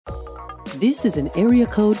This is an Area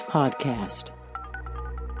Code Podcast.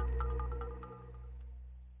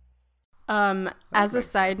 As a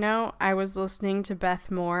side note, I was listening to Beth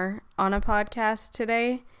Moore on a podcast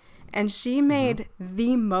today, and she made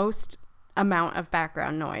the most amount of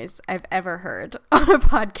background noise I've ever heard on a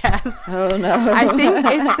podcast. Oh no. I think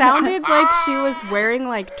it sounded like she was wearing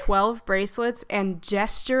like 12 bracelets and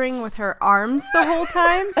gesturing with her arms the whole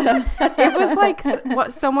time. It was like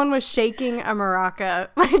what someone was shaking a maraca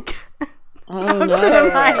like Oh up no. to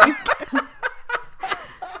the mic.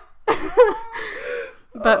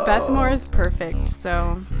 But Beth Moore is perfect,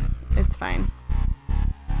 so it's fine.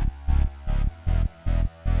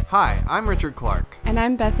 Hi, I'm Richard Clark. And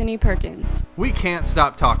I'm Bethany Perkins. We can't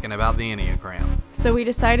stop talking about the Enneagram. So we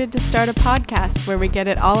decided to start a podcast where we get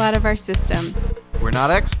it all out of our system. We're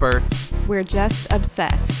not experts. We're just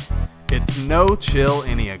obsessed. It's No Chill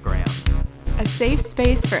Enneagram. A safe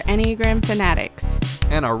space for Enneagram fanatics.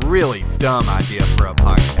 And a really dumb idea for a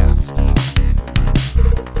podcast.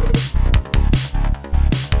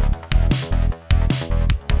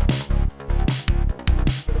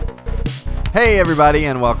 Hey everybody,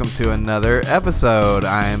 and welcome to another episode.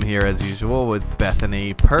 I am here as usual with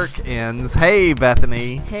Bethany Perkins. Hey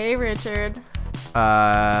Bethany. Hey Richard.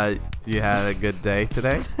 You had a good day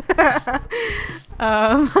today?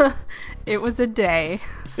 It was a day.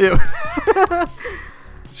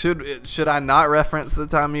 Should I not reference the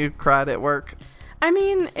time you cried at work? I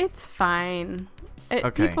mean, it's fine.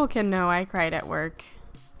 Okay. People can know I cried at work.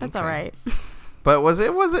 That's Okay. all right. But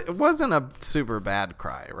it wasn't a super bad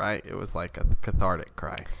cry, right? It was like a cathartic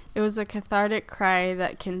cry. It was a cathartic cry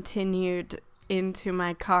that continued into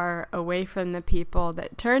my car away from the people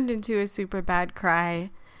that turned into a super bad cry.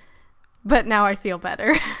 But now I feel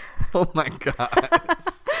better. Oh my gosh.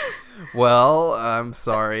 Well, I'm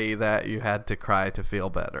sorry that you had to cry to feel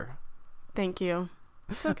better. Thank you.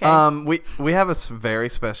 It's okay. We have a very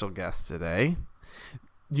special guest today.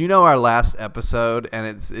 You know our last episode, and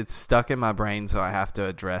it's stuck in my brain, so I have to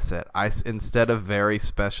address it. Instead of very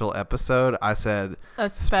special episode, I said a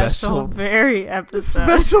special very episode.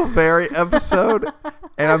 Special very episode,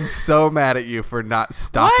 and I'm so mad at you for not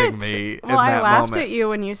stopping What? me Well, in that I laughed moment. at you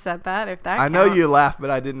when you said that. If that I know you counts. laughed, but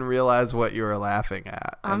I didn't realize what you were laughing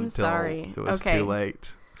at I'm until sorry. it was Okay. too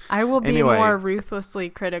late. I will be Anyway. more ruthlessly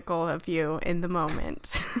critical of you in the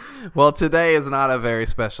moment. Well, today is not a very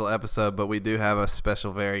special episode, but we do have a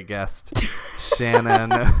special very guest,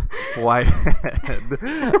 Shannon Whitehead.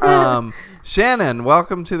 Shannon,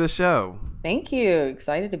 welcome to the show. Thank you.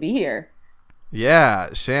 Excited to be here. Yeah,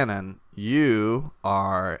 Shannon, you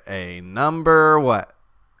are a number what?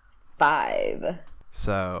 5.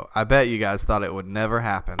 So I bet you guys thought it would never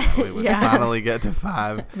happen that we would Yeah. finally get to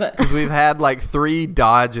 5, But- because we've had like 3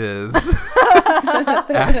 dodges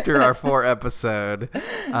after our 4 episode,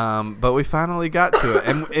 but we finally got to it,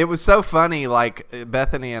 and it was so funny. Like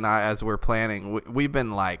Bethany and I, as we're planning, we've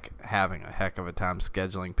been like having a heck of a time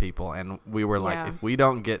scheduling people, and we were like, Yeah. if we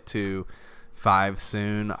don't get to 5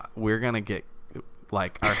 soon, we're gonna get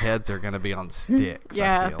like our heads are gonna be on sticks. I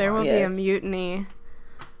Yeah, feel there will like. be a Yes. mutiny.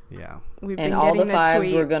 Yeah. We've And been all getting the 5s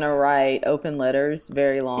tweets. we're going to write open letters,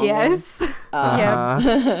 very long. Yes.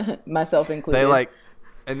 Uh-huh. Myself included. They like,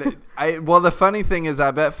 and well, the funny thing is,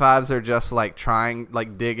 I bet 5s are just like trying,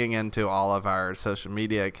 like digging into all of our social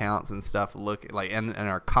media accounts and stuff, look like, and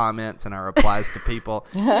our comments and our replies to people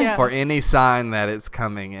Yeah. for any sign that it's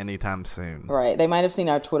coming anytime soon. Right. They might have seen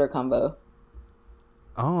our Twitter combo.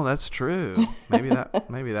 Oh, that's true. Maybe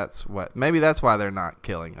that's why they're not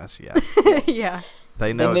killing us yet. Yeah.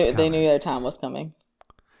 They know it's They coming. knew their time was coming.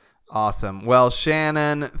 Awesome. Well,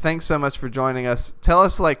 Shannon, thanks so much for joining us. Tell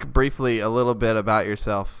us like briefly a little bit about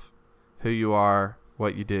yourself, who you are,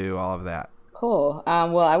 what you do, all of that. Cool.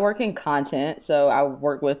 Well, I work in content, so I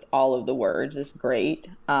work with all of the words. It's great.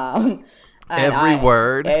 And Every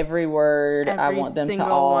word? Every word. I Every want them to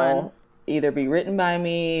single all one. either be written by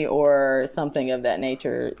me or something of that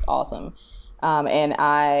nature. It's awesome. And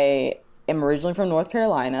I am originally from North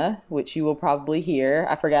Carolina, which you will probably hear.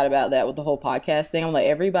 I forgot about that with the whole podcast thing. I'm like,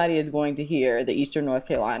 everybody is going to hear the Eastern North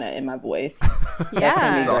Carolina in my voice. That's going to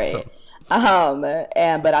Yeah. be great. awesome.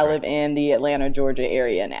 But I live in the Atlanta, Georgia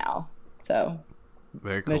area now. So,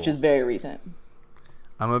 Very cool. which is very recent.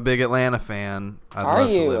 I'm a big Atlanta fan. I'd Are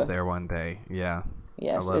love you? to live there one day. Yeah.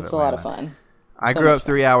 Yes, I love it's a lot of Atlanta. fun. I So grew much up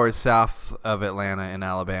 3 hours south of Atlanta in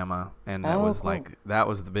Alabama, and that Oh, was cool. like, that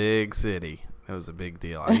was the big city. It was a big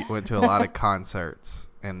deal. I went to a lot of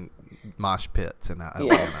concerts and mosh pits in Atlanta.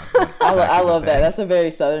 Yes. like, I back in the love that. day. That's a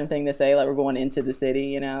very southern thing to say, like we're going into the city,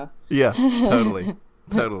 you know? Yeah, totally.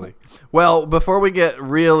 Totally. Well, before we get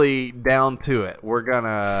really down to it, we're going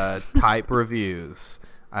to type reviews.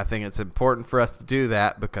 I think it's important for us to do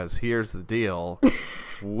that because here's the deal.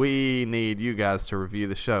 We need you guys to review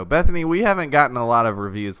the show. Bethany, we haven't gotten a lot of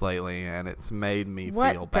reviews lately, and it's made me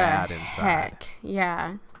feel bad inside. Heck?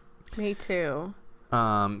 Yeah, me too.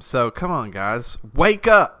 So come on, guys. Wake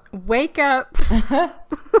up. Wake up.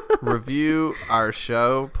 Review our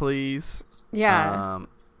show, please. Yeah.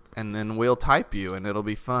 And then we'll type you, and it'll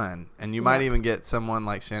be fun. And you might even get someone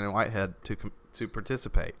like Shannon Whitehead to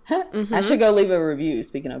participate. I should go leave a review.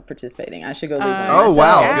 Speaking of participating, I should go leave one. Oh,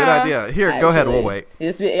 wow. Yeah. Good idea. Here, go ahead. We'll wait.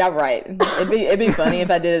 Yeah, right. It'd be funny if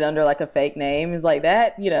I did it under like a fake name. It's like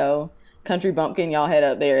that, Country Bumpkin, y'all head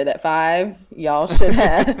up there. That 5, y'all should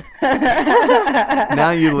have.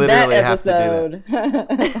 Now you literally that have to do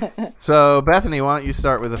that. So, Bethany, why don't you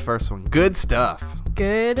start with the first one? Good stuff.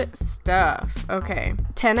 Good stuff. Okay.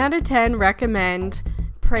 10 out of 10 recommend.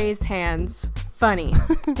 Praise hands. Funny.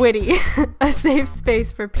 Witty. A safe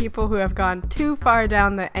space for people who have gone too far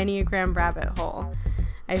down the Enneagram rabbit hole.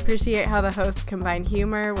 I appreciate how the hosts combine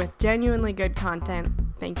humor with genuinely good content.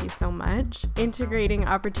 Thank you so much. Integrating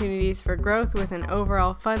opportunities for growth with an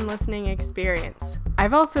overall fun listening experience.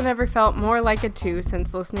 I've also never felt more like a 2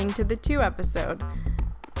 since listening to the 2 episode.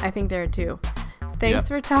 I think there are 2. Thanks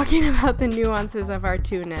for talking about the nuances of our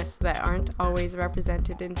 2-ness that aren't always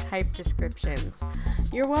represented in type descriptions.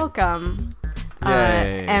 You're welcome.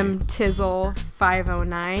 M. Tizzle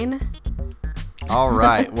 509. All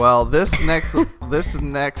right. Well, this next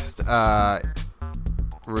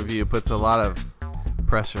review puts a lot of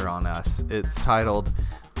pressure on us. It's titled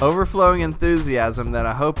 "Overflowing Enthusiasm That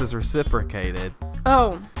I Hope Is Reciprocated."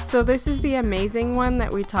 Oh, so this is the amazing one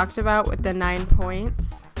that we talked about with the 9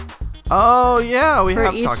 points. Oh, yeah, we for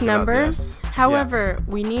have each talked number. about this. However,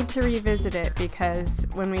 we need to revisit it because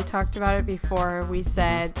when we talked about it before, we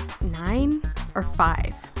said 9 or 5.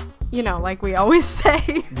 Like we always say.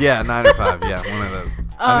 Yeah, 9 or 5. Yeah, one of those.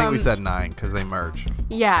 I think we said 9 because they merge.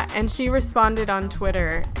 Yeah, and she responded on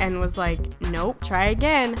Twitter and was like, nope, try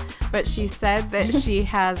again. But she said that she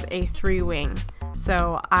has a 3 wing.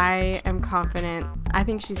 So I am confident. I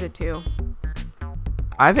think she's a 2.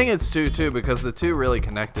 I think it's 2 too because the 2 really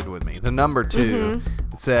connected with me. The number 2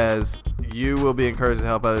 says, "You will be encouraged to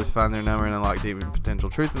help others find their number and unlock deep and potential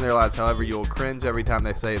truth in their lives. However, you will cringe every time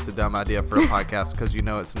they say it's a dumb idea for a podcast because you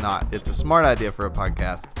know it's not. It's a smart idea for a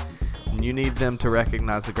podcast. And you need them to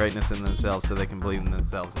recognize the greatness in themselves so they can believe in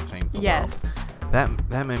themselves and change the world." That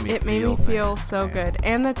made me It made me feel so good.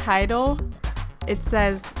 And the title, it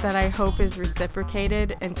says that I hope is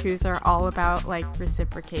reciprocated, and 2s are all about like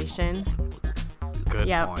reciprocation. Good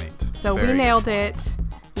point. So Very we nailed good it.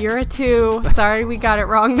 You're a 2. Sorry we got it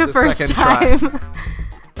wrong the first second time.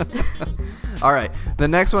 All right. The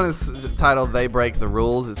next one is titled "They Break the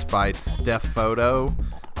Rules." It's by Steph Photo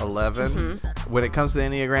 11. When it comes to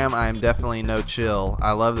Enneagram, I am definitely no chill.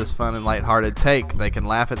 I love this fun and lighthearted take. They can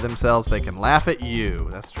laugh at themselves. They can laugh at you.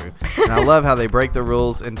 That's true. And I love how they break the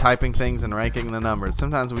rules in typing things and ranking the numbers.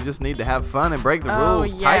 Sometimes we just need to have fun and break the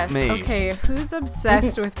rules. Yes. Type me. Okay, who's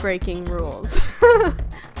obsessed with breaking rules?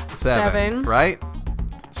 7. Right?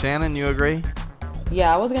 Shannon, you agree?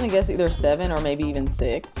 Yeah, I was going to guess either 7 or maybe even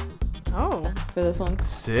 6 Oh, for this one.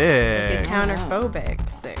 6. counterphobic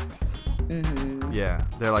 6. Yeah.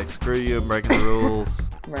 They're like, screw you and breaking the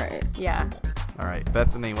rules. Right. Yeah. All right.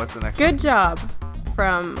 Bethany, what's the next one? Good job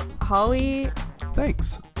from Holly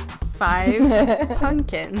Thanks. 5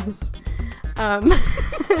 Pumpkins. Love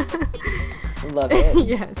it.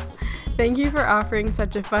 Yes. Thank you for offering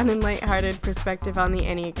such a fun and lighthearted perspective on the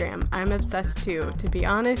Enneagram. I'm obsessed too. To be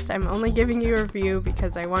honest, I'm only giving you a review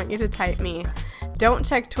because I want you to type me. Don't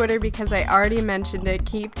check Twitter because I already mentioned it.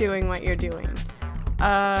 Keep doing what you're doing.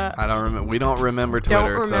 I don't remember. We don't remember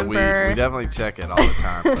Twitter, so we definitely check it all the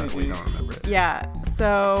time, but we don't remember it. Yeah,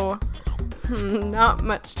 so not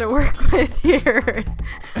much to work with here.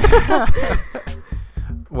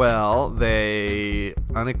 Well, they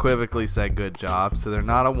unequivocally said good job, so they're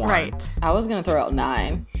not a 1. Right. I was going to throw out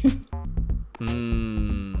 9.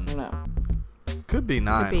 No. Could be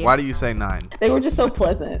 9. Could be. Why do you say 9? They were just so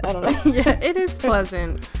pleasant. I don't know. Yeah, it is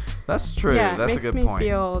pleasant. That's true. Yeah, That's a good makes me point.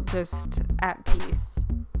 feel just at peace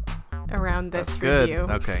around this That's good. review.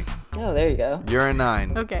 Okay. Oh, there you go. You're a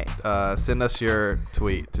 9. Okay. Send us your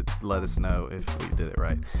tweet to let us know if we did it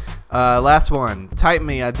right. Last one. Type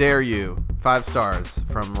me, I dare you. 5 stars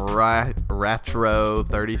from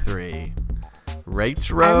Ratro33.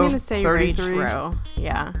 Rachro? I'm going to say 33? Rachro.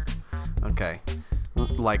 Yeah. Okay.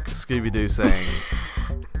 Like Scooby-Doo saying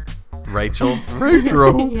Rachel?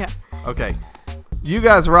 Rachel. Yeah. Okay. You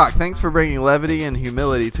guys rock. Thanks for bringing levity and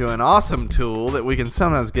humility to an awesome tool that we can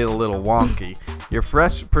sometimes get a little wonky. Your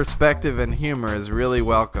fresh perspective and humor is really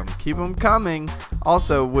welcome. Keep them coming.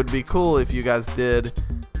 Also, would be cool if you guys did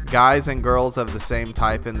guys and girls of the same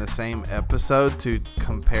type in the same episode to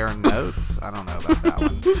compare notes. I don't know about that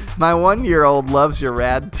one. My 1-year-old loves your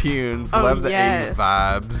rad tunes. Love the 80s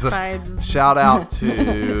vibes. Shout out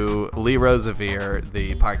to Lee Rosevere,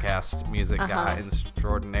 the podcast music guy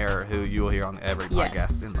extraordinaire, who you will hear on every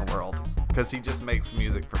podcast in the world. Because he just makes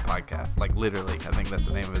music for podcasts. Like, literally, I think that's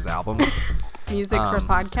the name of his albums. Music for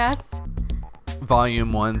podcasts?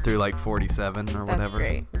 Volume 1 through like 47 or whatever. That's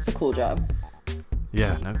great. It's a cool job.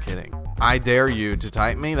 Yeah, no kidding. I dare you to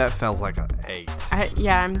type me. That feels like an 8.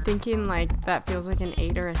 I'm thinking like that feels like an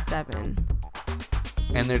 8 or a 7.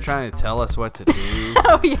 And they're trying to tell us what to do.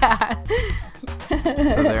 Oh yeah.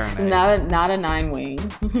 So they're an 8. Not a 9 wing.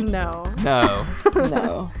 No.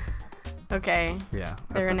 No. Okay. Yeah.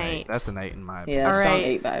 They're an 8. That's an 8 in my opinion. Yeah, All strong right.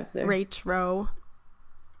 8 vibes there. Retro.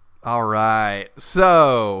 All right.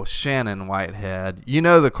 So, Shannon Whitehead, you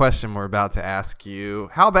know the question we're about to ask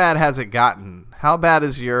you. How bad has it gotten? How bad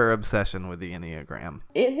is your obsession with the Enneagram?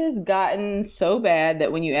 It has gotten so bad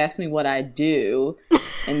that when you ask me what I do,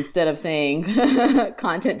 instead of saying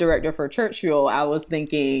content director for Church Fuel, I was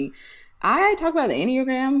thinking, I talk about the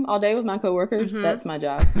Enneagram all day with my coworkers. That's my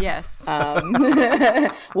job. Yes.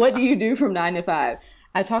 What do you do from 9 to 5?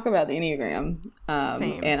 I talk about the Enneagram,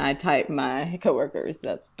 Same. and I type my coworkers.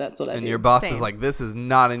 That's what I do. And your boss Same. is like, this is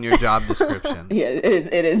not in your job description. Yeah,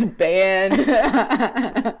 it is banned.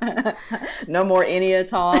 No more Ennea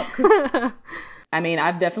talk. I mean,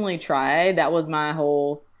 I've definitely tried. That was my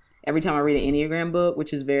whole. Every time I read an Enneagram book,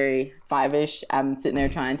 which is very 5-ish, I'm sitting there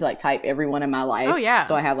trying to like type everyone in my life. Oh, yeah.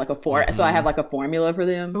 So I have like so I have like a formula for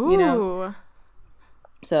them. Ooh. You know.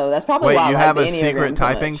 So that's probably Wait, why you I like have the a Enneagram secret so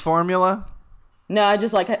typing much. formula? No, I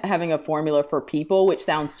just like having a formula for people, which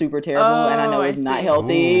sounds super terrible, and I know Oh, it's I not see.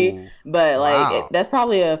 healthy. Ooh. But like Wow. that's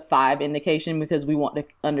probably a 5 indication because we want to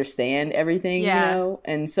understand everything, Yeah. you know.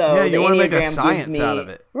 And so Yeah, you the wanna make a Enneagram gives science me, out of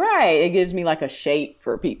it. right? It gives me like a shape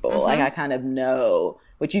for people. Like I kind of know,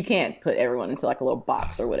 which you can't put everyone into like a little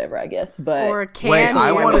box or whatever, I guess. But Or can Wait, you?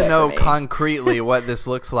 I want to formula know for me. concretely what this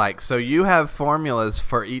looks like. So you have formulas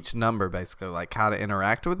for each number, basically, like how to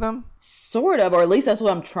interact with them? sort of, or at least that's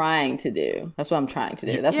what I'm trying to do. That's my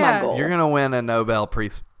Yeah. goal. You're going to win a Nobel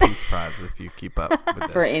Peace Prize if you keep up with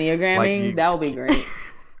this. For Enneagramming, that would be great.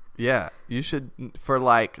 Yeah, you should, for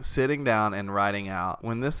like sitting down and writing out,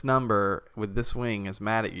 when this number with this wing is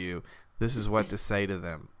mad at you, this is what to say to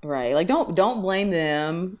them. Right. Like don't blame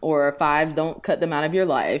them, or 5s, don't cut them out of your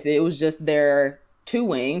life. It was just their 2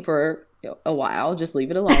 wing for a while. Just leave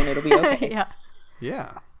it alone. It'll be okay. Yeah.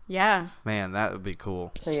 Yeah. Yeah. Man, that would be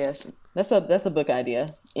cool. So yes, that's a book idea.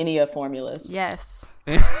 Ennea formulas. Yes.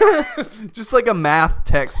 Just like a math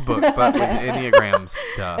textbook, but with Enneagram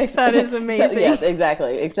stuff. That is amazing. Yes,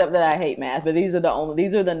 exactly. Except that I hate math, but these are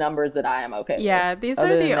the numbers that I am okay Yeah, with. these Other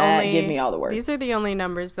are than the that, only. give me all the work. These are the only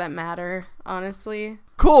numbers that matter, honestly.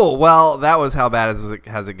 Cool. Well, that was how bad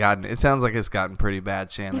has it gotten. It sounds like it's gotten pretty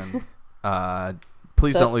bad, Shannon.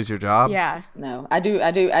 Please don't lose your job. Yeah. No, I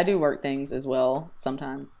do work things as well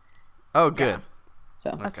sometimes. Oh, good. So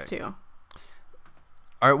Us too.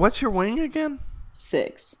 All right. What's your wing again?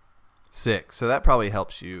 6. 6. So that probably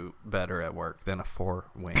helps you better at work than a 4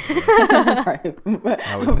 wing. Right.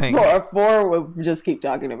 I would think. 4 would just keep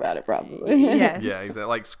talking about it probably. Yes. Yeah, exactly.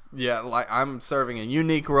 Like I'm serving a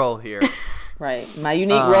unique role here. Right. My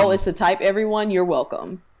unique role is to type everyone, you're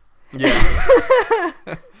welcome. Yeah.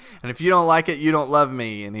 And if you don't like it, you don't love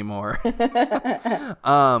me anymore.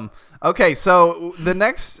 Okay, so the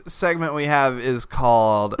next segment we have is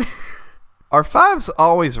called Are 5s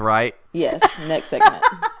Always Right? Yes, next segment.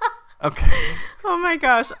 Okay. Oh my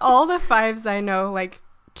gosh, all the 5s I know like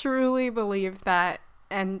truly believe that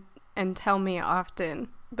and tell me often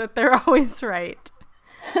that they're always right.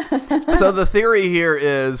 So the theory here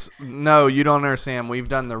is, no, you don't understand. We've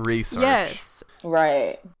done the research. Yes.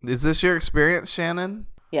 Right. Is this your experience, Shannon?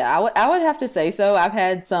 Yeah, I would have to say so. I've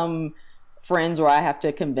had some friends where I have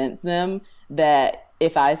to convince them that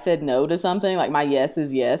if I said no to something, like my yes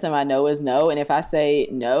is yes and my no is no, and if I say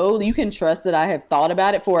no, you can trust that I have thought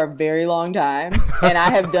about it for a very long time and I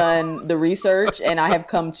have done the research and I have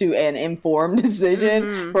come to an informed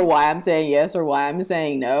decision for why I'm saying yes or why I'm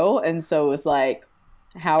saying no. And so it's like,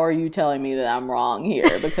 how are you telling me that I'm wrong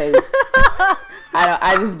here? Because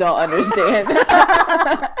I just don't understand.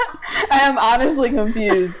 I am honestly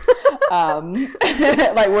confused.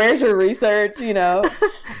 Like, where's your research? You know.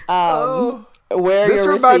 Where This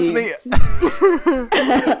your reminds receipts? me.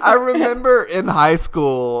 I remember in high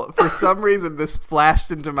school, for some reason, this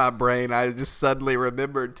flashed into my brain. I just suddenly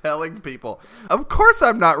remembered telling people, "Of course,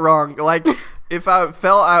 I'm not wrong." Like, if I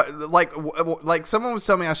felt out, like someone was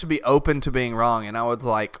telling me I should be open to being wrong, and I was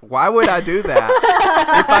like, "Why would I do that?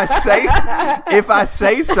 if I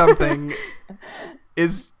say something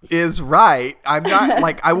is right, I'm not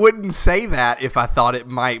like I wouldn't say that if I thought it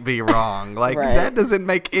might be wrong. Like Right. that doesn't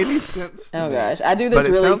make any sense to Oh me." gosh, I do this But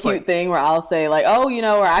it really sounds cute like- thing where I'll say like, "Oh, you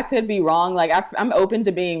know, or I could be wrong. Like I'm open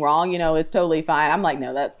to being wrong. You know, it's totally fine." I'm like,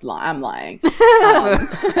 "No, I'm lying."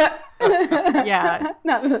 Yeah.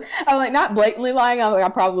 I'm like not blatantly lying. I'm like, I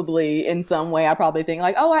probably in some way I probably think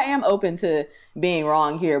like, "Oh, I am open to being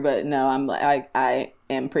wrong here," but no, I'm like I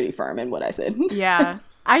am pretty firm in what I said. Yeah.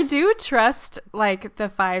 I do trust like the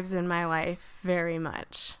fives in my life very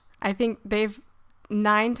much. I think they've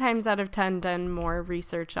 9 times out of 10 done more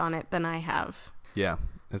research on it than I have. Yeah,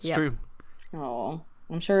 it's Yep. true. Oh,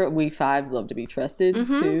 I'm sure we fives love to be trusted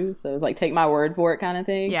too. So it's like take my word for it kind of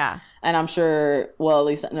thing. Yeah. And I'm sure, well, at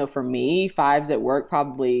least I know for me, fives at work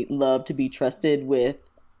probably love to be trusted with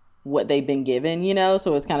what they've been given, you know?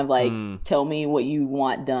 So it's kind of like, tell me what you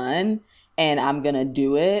want done and I'm going to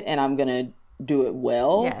do it and I'm going to do it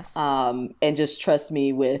well. Yes. And just trust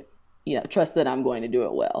me with, you know, trust that I'm going to do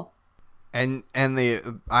it well. And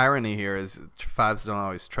the irony here is fives don't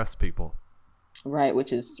always trust people. Right.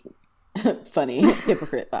 Which is funny.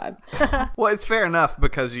 Hypocrite vibes. Well, it's fair enough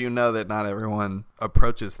because you know that not everyone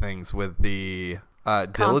approaches things with the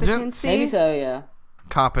diligence, Competency. Maybe so, yeah.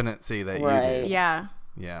 competency that Right. you do. Yeah.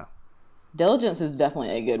 Yeah. Diligence is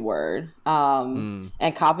definitely a good word. And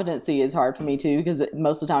competency is hard for me too, because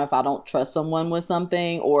most of the time if I don't trust someone with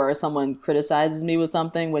something or someone criticizes me with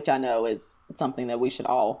something, which I know is something that we should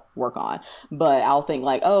all work on, but I'll think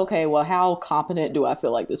like, oh, okay, well, how competent do I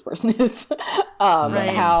feel like this person is?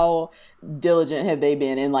 Right. How diligent have they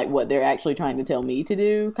been in like what they're actually trying to tell me to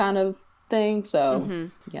do kind of thing. So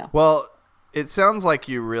yeah. Well, it sounds like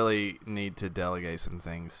you really need to delegate some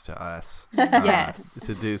things to us. Yes.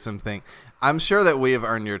 To do something. I'm sure that we have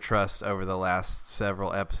earned your trust over the last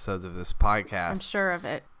several episodes of this podcast. I'm sure of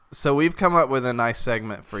it. So we've come up with a nice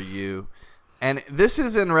segment for you. And this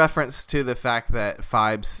is in reference to the fact that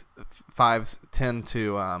fives tend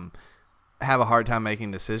to have a hard time making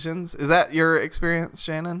decisions. Is that your experience,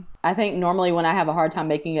 Shannon? I think normally when I have a hard time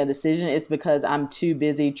making a decision, it's because I'm too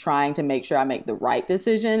busy trying to make sure I make the right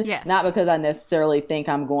decision. Yes. Not because I necessarily think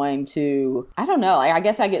I'm going to, I don't know. Like, I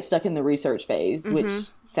guess I get stuck in the research phase, which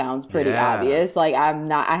sounds pretty Yeah. obvious. Like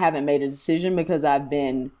I haven't made a decision because I've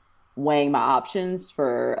been weighing my options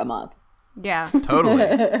for a month. Yeah. Totally.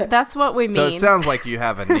 That's what we mean. So it sounds like you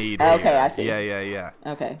have a need Okay, here. I see. Yeah.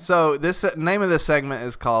 Okay. So this name of this segment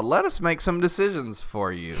is called "Let Us Make Some Decisions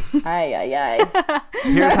for You." Ay.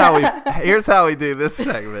 Here's how we do this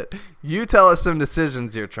segment. You tell us some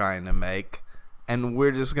decisions you're trying to make, and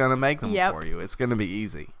we're just gonna make them Yep. for you. It's gonna be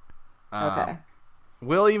easy. Okay.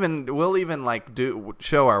 We'll even like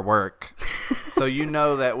show our work, so you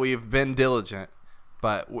know that we've been diligent,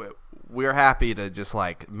 but we're happy to just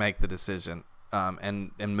like make the decision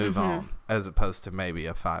and move on, as opposed to maybe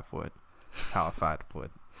a 5 would. How a 5 would.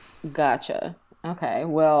 Gotcha. Okay.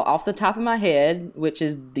 Well, off the top of my head, which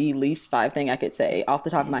is the least 5 thing I could say, off the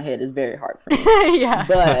top of my head is very hard for me. Yeah.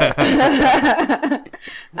 But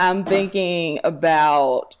I'm thinking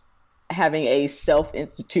about having a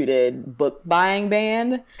self-instituted book buying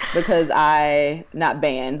ban, because not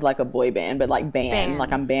banned like a boy band, but like Ban.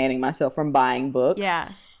 like I'm banning myself from buying books. Yeah.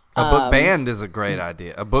 A book band is a great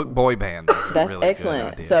idea. A book boy band is a That's really good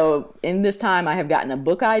excellent. idea. So in this time, I have gotten a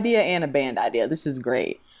book idea and a band idea. This is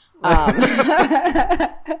great. But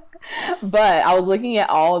I was looking at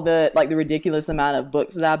all of the ridiculous amount of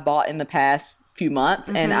books that I bought in the past few months,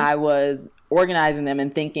 and I was organizing them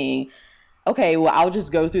and thinking, okay, well, I'll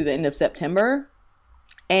just go through the end of September.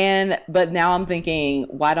 But now I'm thinking,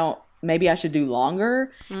 maybe I should do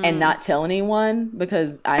longer and not tell anyone,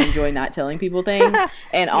 because I enjoy not telling people things.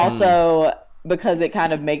 And also because it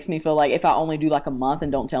kind of makes me feel like if I only do like a month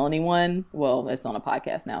and don't tell anyone, well, it's on a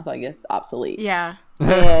podcast now, so I guess obsolete. Yeah.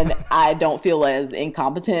 And I don't feel as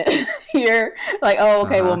incompetent here. Like, oh,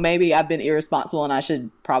 okay, well, maybe I've been irresponsible and I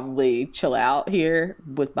should probably chill out here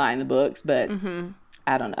with buying the books. But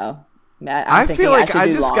I don't know. I feel like I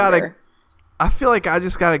just got longer.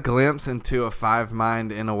 a glimpse into a 5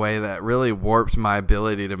 mind in a way that really warped my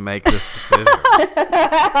ability to make this decision.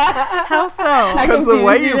 How so? Because the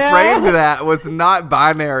way confused you you now? framed that was not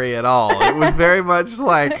binary at all. It was very much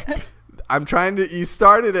like you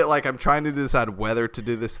started it like I'm trying to decide whether to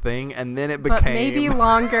do this thing, and then it became But maybe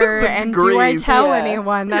longer, and do I tell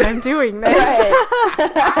anyone that I'm doing this?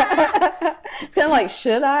 Right. It's kind of like,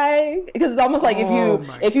 should I? Because it's almost like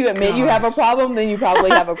if you admit you have a problem, then you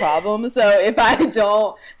probably have a problem. So if I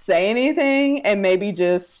don't say anything and maybe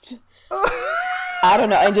just, I don't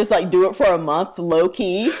know, and just like do it for a month low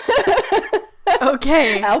key,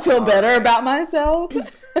 okay, I'll feel better about myself.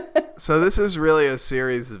 So this is really a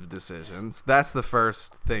series of decisions. That's the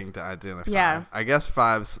first thing to identify. Yeah. I guess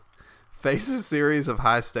 5's face a series of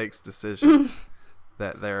high stakes decisions.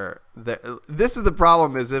 This is the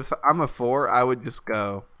problem, is if I'm a 4, I would just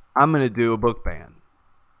go, I'm going to do a book ban.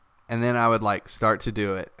 And then I would like start to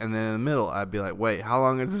do it. And then in the middle, I'd be like, wait, how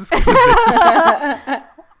long is this going to be?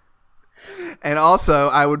 And also,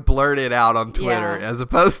 I would blurt it out on Twitter as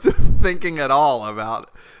opposed to thinking at all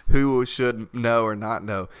about who should know or not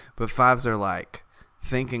know. But 5s are like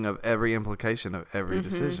thinking of every implication of every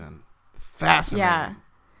decision. Fascinating. Yeah.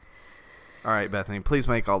 All right, Bethany, please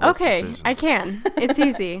make all those decisions. Okay, I can. It's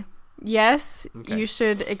easy. Yes, you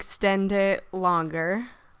should extend it longer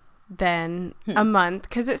than a month,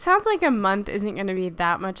 because it sounds like a month isn't going to be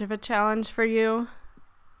that much of a challenge for you.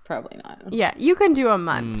 Probably not. Yeah, you can do a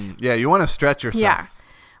month. Yeah, you want to stretch yourself. Yeah.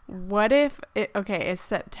 What if, it's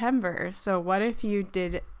September, so what if you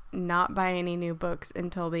did not buy any new books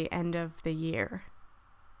until the end of the year?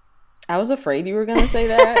 I was afraid you were going to say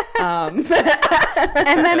that. And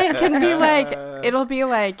then it can be like, it'll be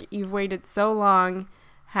like, you've waited so long.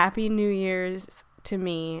 Happy New Year's to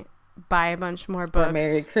me. Buy a bunch more books. Or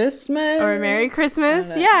Merry Christmas.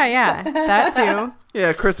 Yeah. That too.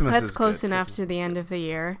 Yeah, Christmas That's is close good. enough to the end of the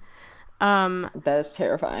year. That's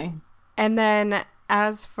terrifying. And then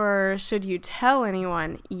as for should you tell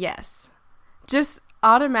anyone? Yes. Just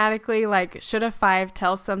automatically, like, should a 5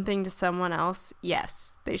 tell something to someone else?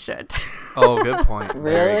 Yes, they should. Oh, good point.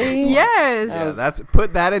 Really? Yes. Yeah,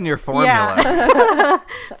 put that in your formula. Yeah.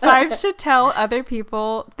 5 should tell other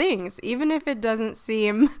people things, even if it doesn't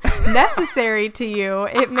seem necessary to you.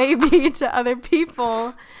 It may be to other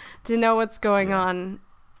people to know what's going on.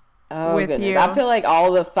 Oh, with goodness. you. I feel like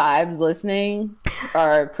all the 5s listening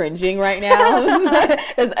are cringing right now.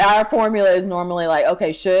 Because our formula is normally like,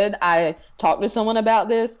 okay, should I talk to someone about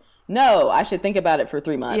this? No, I should think about it for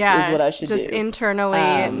 3 months is what I should do. Just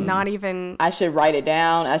internally, not even... I should write it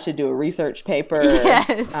down. I should do a research paper.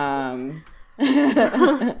 Yes.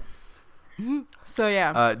 So,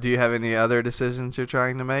 yeah. Do you have any other decisions you're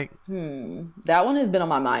trying to make? That one has been on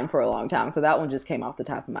my mind for a long time. So that one just came off the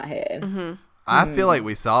top of my head. Mm-hmm. I feel like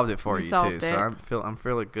we solved it for you too, solved so it. I'm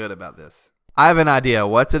feeling good about this. I have an idea.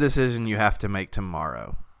 What's a decision you have to make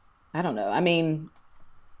tomorrow? I don't know. I mean,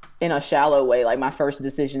 in a shallow way, like my first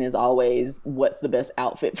decision is always what's the best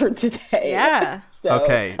outfit for today. Yeah. So,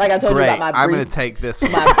 Okay. like I told great. you about I'm going to take this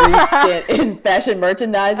one. my brief stint in fashion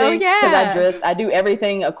merchandising. Oh, yeah. Because I do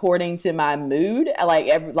everything according to my mood.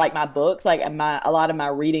 Like my books, like a lot of my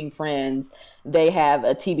reading friends, they have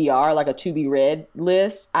a TBR, like a to be read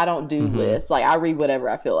list. I don't do lists. Like I read whatever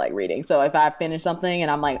I feel like reading. So if I finish something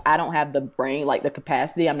and I'm like, I don't have the brain, like the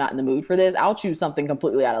capacity, I'm not in the mood for this, I'll choose something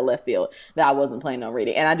completely out of left field that I wasn't planning on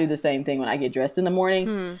reading. And I do the same thing when I get dressed in the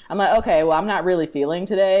morning. I'm like, okay, well, I'm not really feeling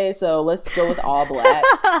today, so let's go with all black,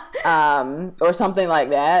 or something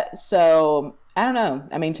like that. So I don't know.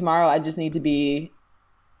 I mean, tomorrow I just need to be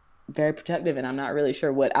very protective, and I'm not really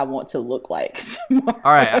sure what I want to look like tomorrow.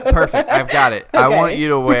 All right, perfect. I've got it. I Okay. want you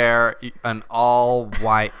to wear an all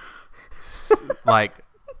white, like,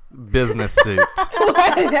 business suit.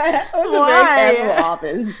 That was a Why? very casual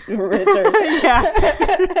office, Richard. Yeah.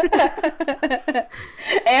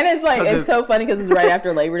 And it's like, 'Cause it's so funny because it's right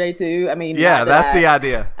after Labor Day too. I mean, Yeah, not that's that the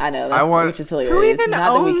idea. I know, which is Who hilarious. even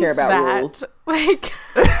Not owns that we care about that? rules. Like,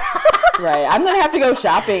 Right. I'm going to have to go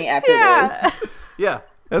shopping after this. Yeah,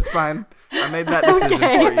 that's fine. I made that decision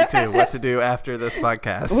for you too. What to do after this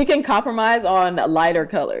podcast? We can compromise on lighter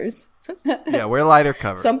colors. Yeah, we're lighter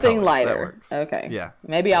cover. Something colors. lighter. That works. Okay. Yeah.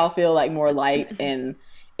 Maybe I'll feel like more light and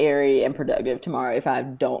airy and productive tomorrow if I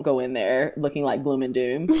don't go in there looking like gloom and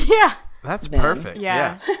doom. yeah. That's perfect.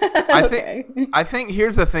 Yeah. I think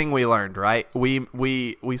here's the thing we learned, right?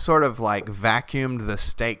 We sort of like vacuumed the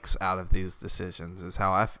stakes out of these decisions is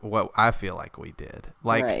how what I feel like we did.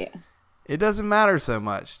 Like Right. it doesn't matter so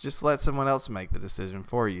much. Just let someone else make the decision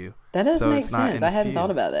for you. That does so make it's not sense. I hadn't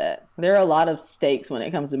thought infused. about that. There are a lot of stakes when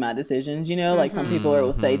it comes to my decisions, you know, like some people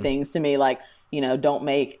will say things to me like, don't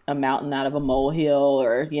make a mountain out of a molehill,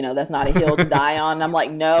 or, that's not a hill to die on. And I'm like,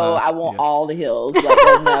 no, I want all the hills. Like,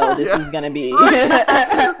 oh, no, this is going to be,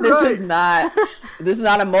 this is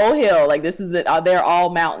not a molehill. Like, they're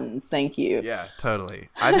all mountains. Thank you. Yeah, totally.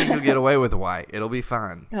 I think you'll get away with white. It'll be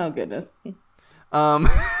fine. Oh, goodness. Our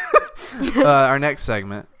next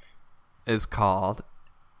segment is called,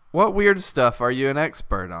 What Weird Stuff Are You an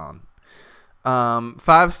Expert On?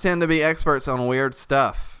 Fives tend to be experts on weird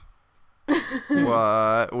stuff.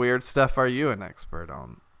 What weird stuff are you an expert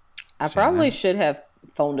on? I probably should have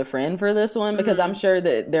phoned a friend for this one, because I'm sure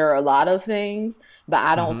that there are a lot of things, but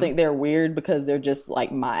I don't think they're weird because they're just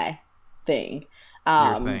like my thing.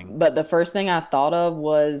 But the first thing I thought of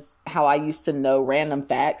was how I used to know random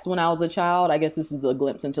facts when I was a child. I guess this is a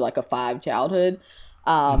glimpse into like a 5 childhood.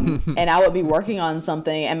 And I would be working on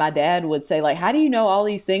something, and my dad would say, like, how do you know all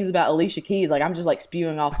these things about Alicia Keys? Like, I'm just like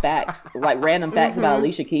spewing off facts, like random facts about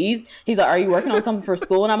Alicia Keys. He's like, are you working on something for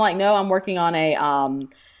school? And I'm like, no, I'm working on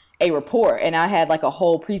a report. And I had like a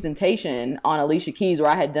whole presentation on Alicia Keys where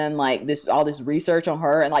I had done like all this research on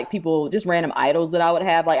her, and like people, just random idols that I would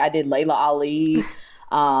have. Like, I did Layla Ali,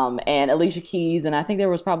 and Alicia Keys, and I think there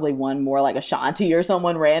was probably one more, like Ashanti or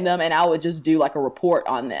someone random, and I would just do like a report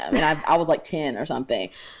on them. And I was like 10 or something,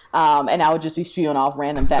 and I would just be spewing off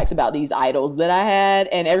random facts about these idols that I had,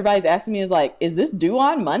 and everybody's asking me, is like, is this due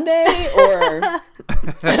on Monday? Or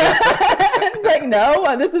it's like,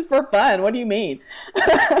 no, this is for fun. What do you mean?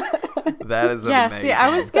 That is amazing. See,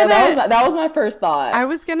 I was gonna, that was my first thought. I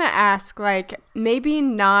was gonna ask, like, maybe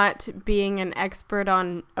not being an expert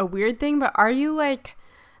on a weird thing, but are you like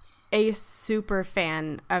a super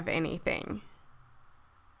fan of anything?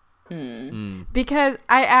 Because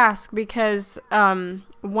I ask because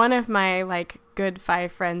one of my like good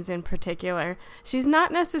 5 friends in particular, she's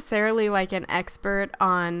not necessarily like an expert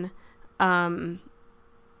on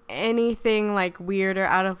anything like weird or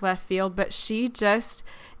out of left field, but she just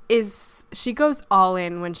she goes all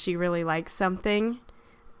in when she really likes something,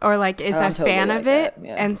 or like is a fan of it.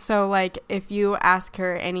 Yeah. And so like if you ask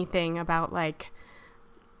her anything about like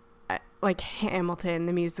Hamilton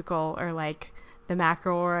the musical, or like the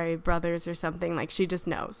McElroy brothers or something, like she just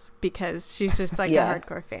knows because she's just like a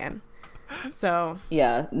hardcore fan. So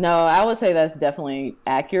yeah, no, I would say that's definitely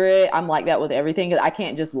accurate. I'm like that with everything, because I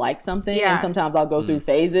can't just like something, and sometimes I'll go through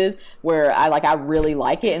phases where I really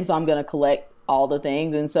like it, and so I'm gonna collect all the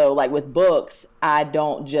things. And so like with books, I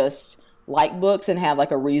don't just like books and have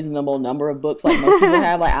like a reasonable number of books like most people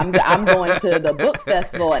have. Like I'm going to the book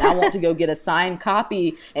festival, and I want to go get a signed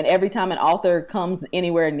copy, and every time an author comes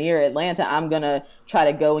anywhere near Atlanta, I'm gonna try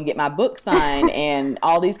to go and get my book signed and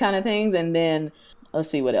all these kind of things. And then let's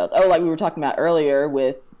see what else. Oh, like we were talking about earlier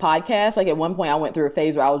with podcasts, like at one point I went through a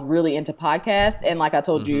phase where I was really into podcasts, and like I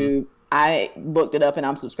told you, I looked it up and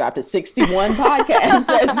I'm subscribed to 61 podcasts.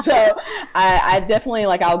 And so I definitely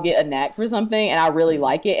like, I'll get a knack for something and I really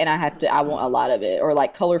like it, and I want a lot of it. Or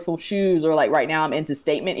like colorful shoes, or like right now I'm into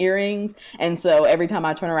statement earrings. And so every time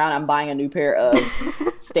I turn around, I'm buying a new pair of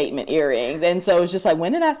statement earrings. And so it's just like,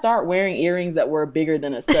 when did I start wearing earrings that were bigger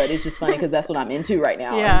than a stud? It's just funny because that's what I'm into right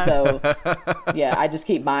now. Yeah. And so yeah, I just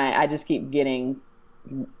keep getting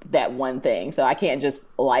that one thing, so I can't just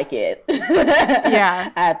like it.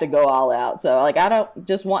 Yeah, I have to go all out. So like, I don't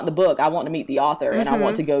just want the book, I want to meet the author, and I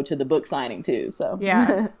want to go to the book signing too. So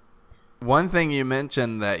yeah. One thing you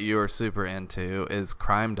mentioned that you are super into is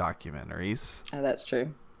crime documentaries. Oh, that's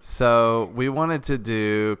true. So we wanted to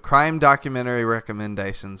do crime documentary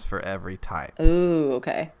recommendations for every type. Ooh,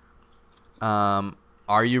 okay.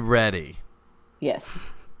 Are you ready? Yes.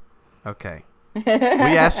 Okay. We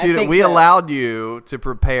asked you we allowed you to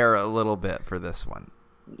prepare a little bit for this one.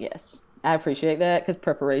 Yes, I appreciate that, because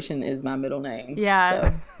preparation is my middle name.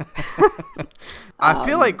 Yeah. So. I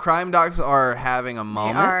feel like crime docs are having a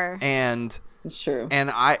moment. They are. And it's true. And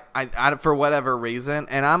I for whatever reason,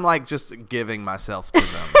 and I'm like just giving myself to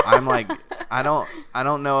them. I'm like, I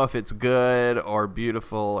don't know if it's good or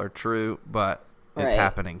beautiful or true, but it's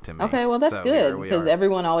happening to me. Okay, well that's good, because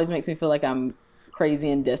everyone always makes me feel like I'm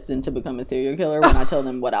crazy and destined to become a serial killer when I tell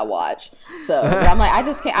them what I watch. So I'm like, I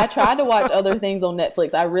just can't. I tried to watch other things on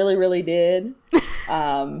Netflix. I really, really did.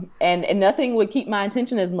 And nothing would keep my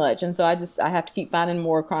attention as much. And so I have to keep finding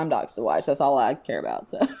more crime docs to watch. That's all I care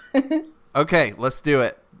about. So okay, let's do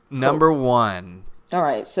it. Number 1. All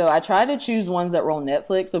right. So I tried to choose ones that were on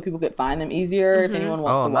Netflix so people could find them easier if anyone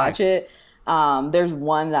wants to watch it. There's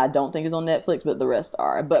one that I don't think is on Netflix, but the rest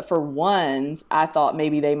are. But for ones, I thought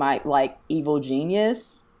maybe they might like Evil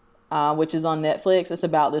Genius, which is on Netflix. It's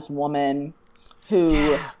about this woman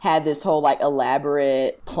who had this whole like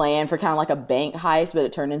elaborate plan for kind of like a bank heist, but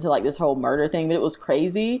it turned into like this whole murder thing, but it was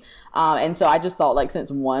crazy. And so I just thought like,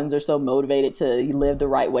 since ones are so motivated to live the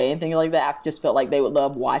right way and things like that, I just felt like they would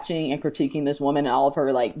love watching and critiquing this woman and all of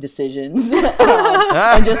her like decisions.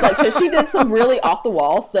 And just like, cause she did some really off the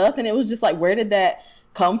wall stuff, and it was just like, where did that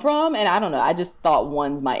come from? And I don't know, I just thought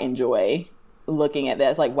ones might enjoy looking at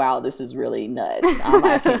that. It's like, wow, this is really nuts.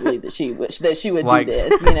 I can't believe that she would like, do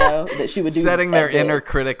this, you know, that she would do setting their this. inner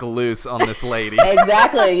critic loose on this lady.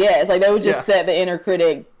 Exactly. Yeah, it's like they would just set the inner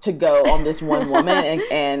critic to go on this one woman,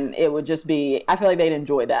 and it would just be, I feel like they'd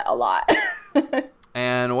enjoy that a lot.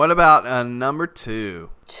 And what about number 2?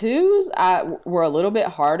 Twos were a little bit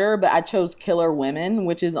harder, but I chose Killer Women,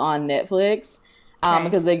 which is on Netflix.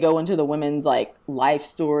 Because they go into the women's like life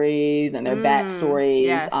stories and their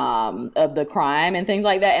backstories of the crime and things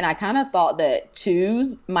like that. And I kind of thought that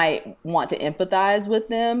twos might want to empathize with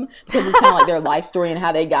them because it's kind of like their life story and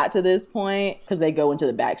how they got to this point, because they go into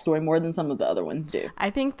the backstory more than some of the other ones do.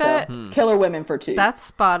 I think that Killer Women for twos. That's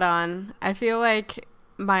spot on. I feel like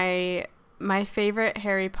my favorite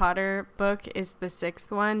Harry Potter book is the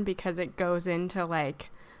 6th one, because it goes into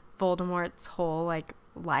like Voldemort's whole like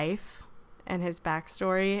life and his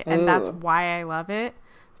backstory, and that's why I love it.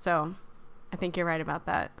 So I think you're right about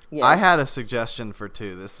that. Yes. I had a suggestion for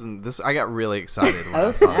 2. This I got really excited when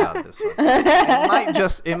I thought about this one.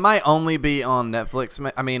 It might only be on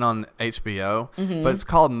Netflix. I mean on HBO, but it's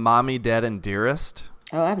called Mommy, Dead, and Dearest.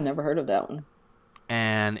 Oh, I've never heard of that one.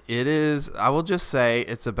 And it is, I will just say,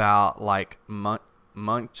 it's about like how do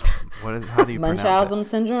you pronounce it? Munchausen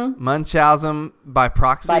syndrome? Munchausen by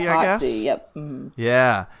proxy, I guess. Yep.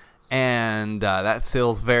 Yeah. And that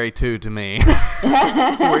feels very 2 to me.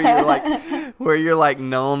 where you're like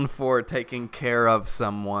known for taking care of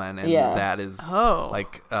someone, and that is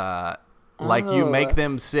like you make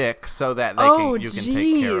them sick so that you can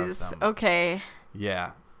take care of them. Okay.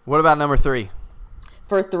 Yeah. What about number 3?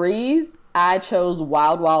 For 3s, I chose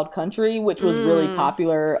Wild Wild Country, which was really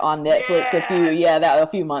popular on Netflix a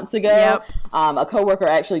few months ago. Yep. A coworker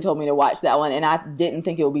actually told me to watch that one, and I didn't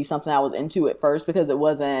think it would be something I was into at first, because it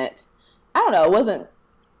wasn't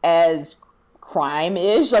as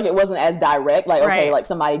crime-ish, like it wasn't as direct, like okay, like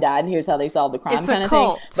somebody died and here's how they solved the crime kind of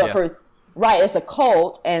thing. But it's a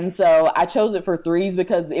cult, and so I chose it for 3s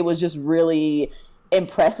because it was just really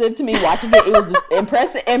impressive to me watching it. It was just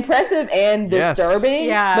impressive and disturbing,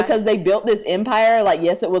 because they built this empire. Like,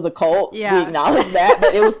 yes, it was a cult, we acknowledge that,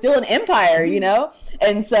 but it was still an empire, you know.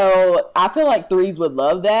 And so I feel like 3s would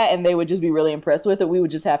love that, and they would just be really impressed with it. We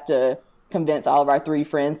would just have to convince all of our 3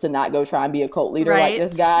 friends to not go try and be a cult leader like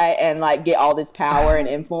this guy and like get all this power and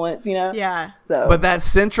influence, you know. So but that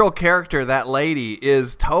central character, that lady,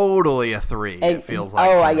 is totally a 3. It feels like.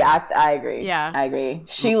 I agree. I agree.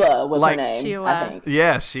 Sheila was her name. Sheila. I think.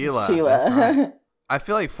 Yeah, Sheila. That's right. I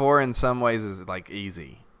feel like 4 in some ways is like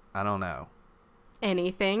easy. I don't know.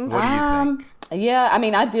 Anything. What do you think? Yeah, I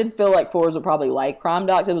mean, I did feel like 4s were probably like Crime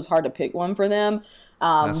Docs. It was hard to pick one for them.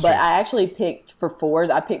 But true. I actually picked for 4s.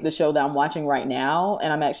 I picked the show that I'm watching right now,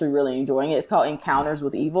 and I'm actually really enjoying it. It's called Encounters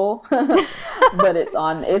with Evil, but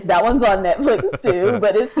that one's on Netflix too.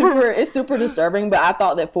 But it's super disturbing. But I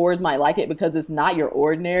thought that 4s might like it because it's not your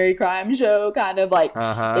ordinary crime show. Kind of like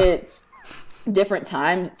it's different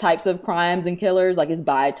types of crimes and killers. Like it's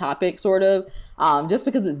by topic, sort of. Just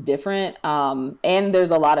because it's different, and there's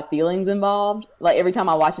a lot of feelings involved. Like every time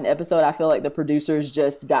I watch an episode, I feel like the producers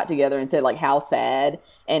just got together and said like how sad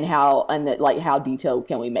and how detailed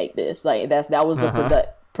can we make this? Like that was the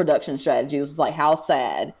production strategy. It was like, how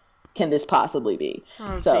sad can this possibly be?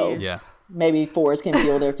 Maybe 4s can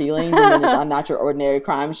feel their feelings, and then it's not your ordinary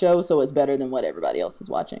crime show, so it's better than what everybody else is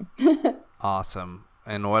watching. Awesome.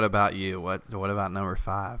 And what about you? What about number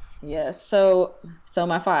 5? Yes, so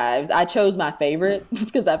my 5s. I chose my favorite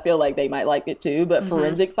because I feel like they might like it too. But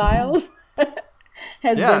Forensic Files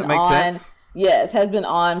has been makes on. Sense. Yes, has been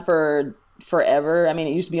on for forever. I mean,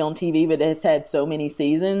 it used to be on TV, but it has had so many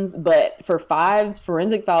seasons. But for 5s,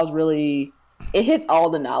 Forensic Files really hits all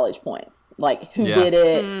the knowledge points, like who did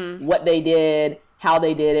it, what they did, how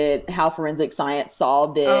they did it, how forensic science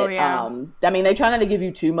solved it. I mean, they try not to give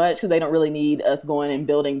you too much because they don't really need us going and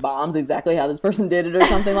building bombs exactly how this person did it or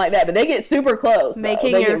something like that. But they get super close.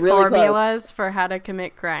 Making your really formulas for how to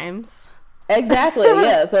commit crimes. Exactly,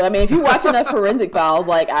 yeah. So, I mean, if you watch enough Forensic Files,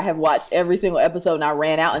 like I have watched every single episode and I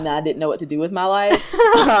ran out and I didn't know what to do with my life,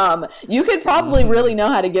 you could probably really know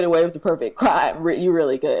how to get away with the perfect crime. You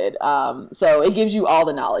really could. So it gives you all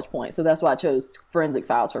the knowledge points. So that's why I chose Forensic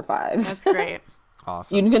Files for 5s. That's great.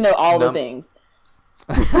 Awesome. You can know all the things.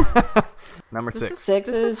 Number 6. Six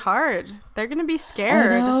This is hard. They're gonna be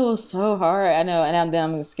scared. I know, so hard. I know, and I'm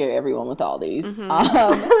gonna scare everyone with all these.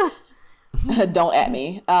 Don't at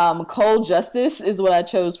me. Cold Justice is what I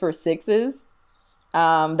chose for 6s.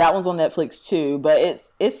 That one's on Netflix too, but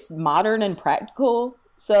it's modern and practical.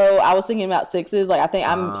 So I was thinking about 6s. Like, I think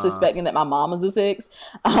I'm suspecting that my mom is a 6,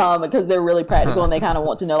 because they're really practical and they kind of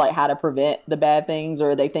want to know like how to prevent the bad things,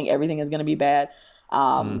 or they think everything is going to be bad.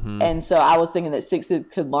 And so I was thinking that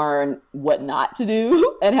 6s could learn what not to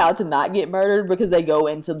do and how to not get murdered, because they go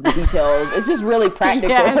into the details. It's just really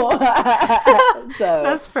practical. So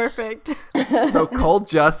That's perfect. So Cold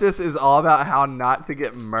Justice is all about how not to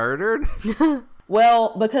get murdered?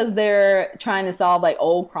 well, because they're trying to solve like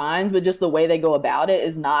old crimes, but just the way they go about it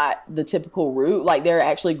is not the typical route. Like, they're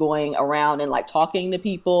actually going around and like talking to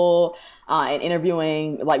people and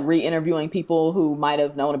interviewing, like re-interviewing people who might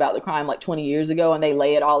have known about the crime like 20 years ago, and they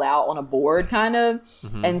lay it all out on a board kind of.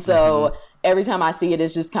 And so every time I see it,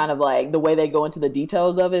 it's just kind of like the way they go into the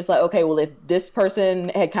details of it. It's like, okay, well, if this person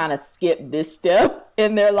had kind of skipped this step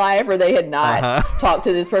in their life, or they had not talked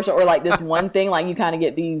to this person, or like this one thing, like you kind of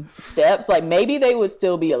get these steps, like maybe they would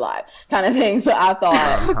still be alive kind of thing. So I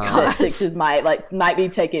thought that 6s might be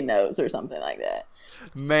taking notes or something like that.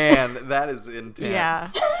 Man, that is intense. Yeah.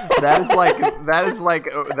 That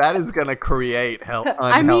is gonna create unhealthy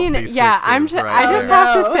I mean, yeah, sixes right I just there.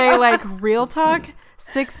 have to say, like, real talk,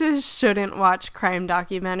 6s shouldn't watch crime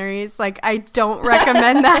documentaries. Like, I don't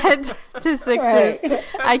recommend that to 6s. Right.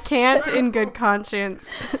 I can't in good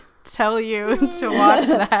conscience tell you to watch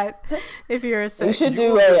that if you're a 6. We should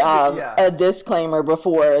do a disclaimer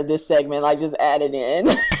before this segment, like just add it in.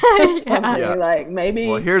 Yeah. Like, maybe.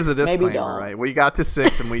 Well, here's the maybe disclaimer, don't. right? We got to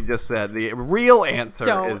 6 and we just said the real answer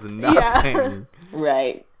Don't. is nothing.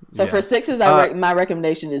 Right. So Yeah. for 6s, my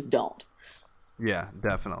recommendation is don't. Yeah,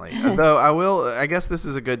 definitely. Though I guess this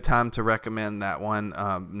is a good time to recommend that one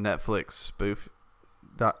Netflix spoof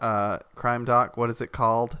crime doc. What is it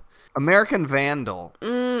called? American Vandal. I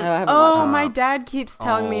haven't Oh, watched my dad keeps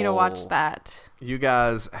telling me to watch that. You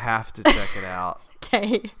guys have to check it out.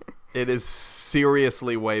 Okay. It is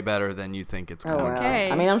seriously way better than you think it's it. going Oh, to wow. Okay.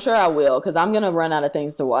 I mean, I'm sure I will, because I'm going to run out of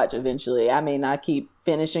things to watch eventually. I mean, I keep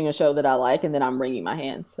finishing a show that I like, and then I'm wringing my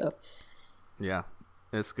hands. So be. Yeah,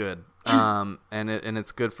 it's good. And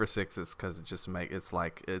it's good for 6s because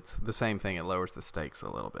it's the same thing. It lowers the stakes a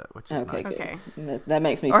little bit, which is okay, nice. good. Okay. That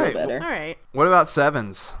makes me All feel right, better. All right. What about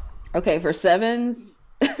 7s? Okay, for 7s,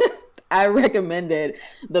 I recommended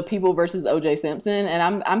The People versus O.J. Simpson,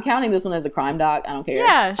 and I'm counting this one as a crime doc. I don't care.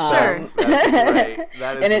 Yeah, sure. That's great.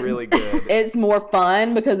 That And is really good. It's more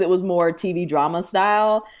fun because it was more TV drama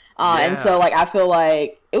style. And Yeah. so, like, I feel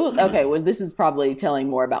like it was okay. Well, this is probably telling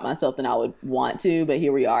more about myself than I would want to, but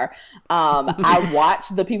here we are. I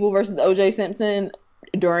watched The People versus O.J. Simpson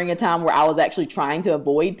during a time where I was actually trying to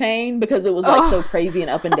avoid pain because it was like so crazy and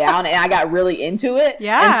up and down, and I got really into it.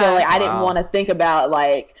 Yeah. And so, like, I didn't Wow. want to think about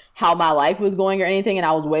like how my life was going or anything, and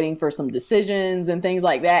I was waiting for some decisions and things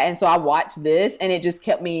like that. And so I watched this, and it just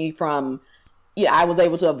kept me from. Yeah, I was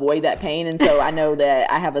able to avoid that pain. And so I know that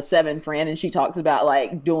I have a 7 friend, and she talks about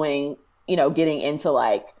like doing, getting into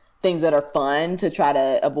like things that are fun to try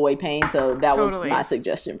to avoid pain. So that was Totally. my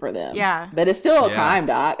suggestion for them. Yeah. But it's still a Yeah. crime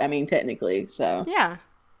doc. I mean, technically. So Yeah.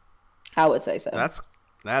 I would say so. That's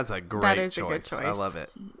a great is a good choice. I choice. love it.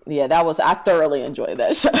 Yeah, I thoroughly enjoyed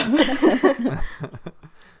that show.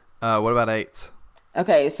 What about 8s?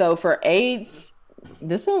 Okay, so for 8s,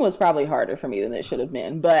 this one was probably harder for me than it should have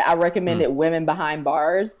been, but I recommended Women Behind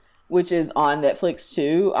Bars, which is on Netflix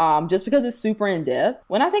too, just because it's super in depth.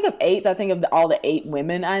 When I think of 8s, I think of all the 8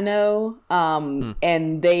 women I know,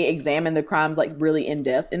 and they examine the crimes like really in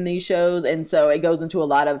depth in these shows, and so it goes into a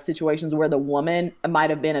lot of situations where the woman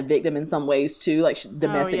might have been a victim in some ways too, like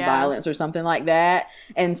domestic yeah. violence or something like that.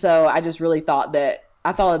 And so I just really thought that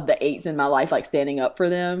I thought of the 8s in my life like standing up for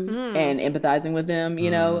them and empathizing with them,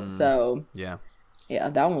 So Yeah. yeah,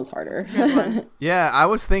 that one was harder. Yeah, I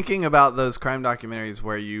was thinking about those crime documentaries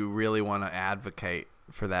where you really want to advocate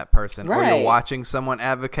for that person, or Right. you're watching someone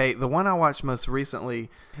advocate. The one I watched most recently,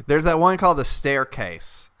 there's that one called The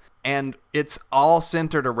Staircase, and it's all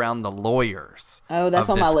centered around the lawyers. Oh, that's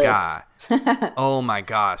of on my this list. guy. Oh my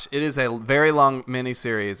gosh, it is a very long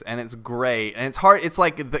miniseries, and it's great, and it's hard. It's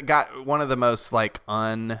like got one of the most like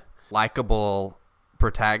unlikable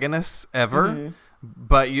protagonists ever.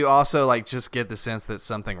 But you also like just get the sense that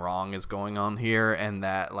something wrong is going on here, and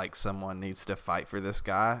that like someone needs to fight for this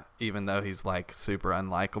guy, even though he's like super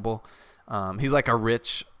unlikable. He's like a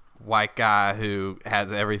rich white guy who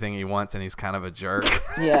has everything he wants, and he's kind of a jerk.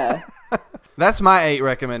 Yeah. That's my 8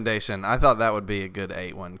 recommendation. I thought that would be a good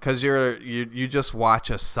 8 one because you just watch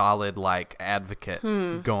a solid like advocate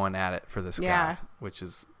going at it for this guy, which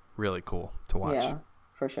is really cool to watch. Yeah,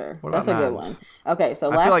 for sure. What That's a about good one. nines? Okay,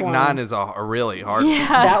 so I last feel like one, 9 is a really hard one.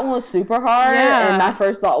 that one was super hard. Yeah. And my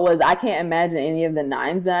first thought was, I can't imagine any of the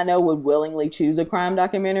 9s that I know would willingly choose a crime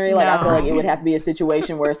documentary. Like, I feel No. like it would have to be a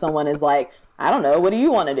situation where someone is like, I don't know, what do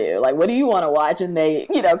you want to do? Like, what do you want to watch? And they,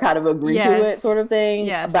 kind of agree to it, Yes. sort of thing.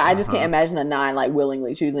 Yes. But I just can't imagine a 9 like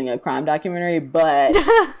willingly choosing a crime documentary. But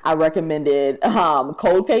I recommended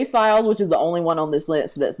Cold Case Files, which is the only one on this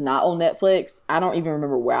list that's not on Netflix. I don't even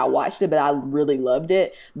remember where I watched it, but I really loved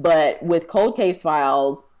it. But with Cold Case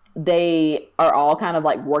Files, they are all kind of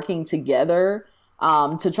like working together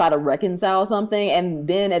to try to reconcile something. And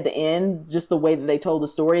then at the end, just the way that they told the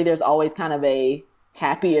story, there's always kind of a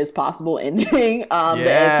happy as possible ending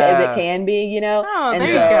as it can be, Oh, and there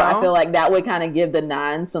so you go. I feel like that would kind of give the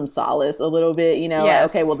 9 some solace a little bit, like, Yes.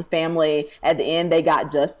 okay, well, the family at the end, they got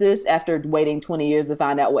justice after waiting 20 years to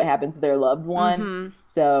find out what happened to their loved one.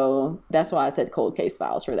 So that's why I said Cold Case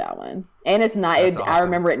Files for that one. And it's not That's I awesome.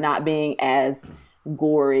 remember it not being as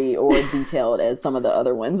gory or detailed as some of the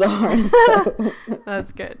other ones are. So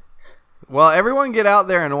That's good. Well, everyone get out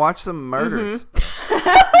there and watch some murders.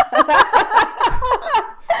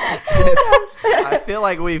 I feel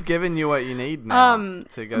like we've given you what you need now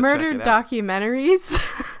to go Murder check it out. documentaries.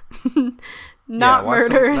 Not watch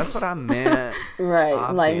some- murders. that's what I meant.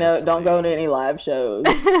 right, like no, don't go to any live shows.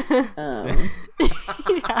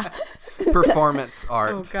 Performance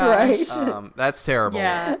art. Oh gosh. Right. That's terrible.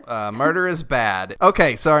 Yeah. Murder is bad.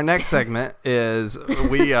 Okay, so our next segment is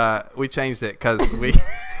we changed it because we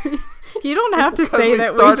You don't have to say we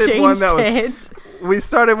that we started changed one that was- it. we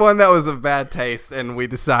started one that was of bad taste, and we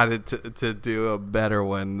decided to do a better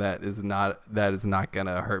one that is not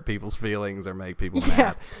gonna hurt people's feelings or make people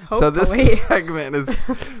mad. So this hopefully. segment is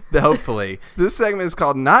hopefully this segment is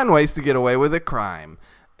called 9 Ways to Get Away with a Crime.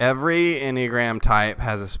 Every Enneagram type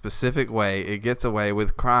has a specific way it gets away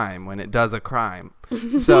with crime when it does a crime.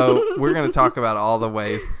 So we're going to talk about all the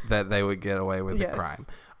ways that they would get away with the Yes. crime.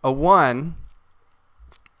 A 1,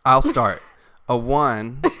 I'll start. A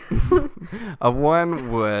 1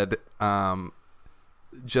 would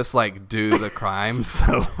just like do the crime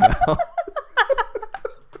so well.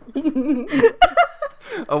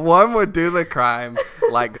 A 1 would do the crime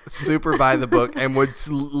like super by the book and would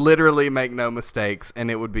literally make no mistakes,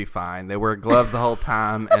 and it would be fine. They wear gloves the whole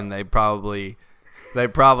time, and they probably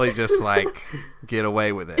just like get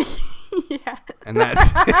away with it. Yeah. And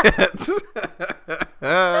that's it.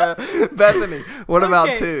 Bethany, what about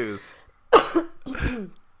Okay. 2s?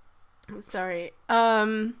 Sorry.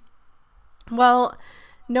 Well,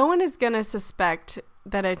 no one is going to suspect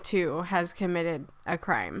that a 2 has committed a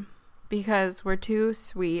crime because we're too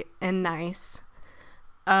sweet and nice.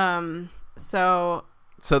 So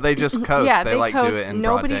they just coast. yeah, they like coast. do it in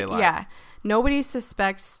Nobody, broad daylight. Yeah. Nobody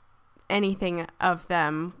suspects anything of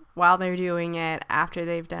them while they're doing it, after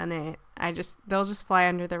they've done it. They'll just fly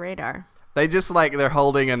under the radar. They just like they're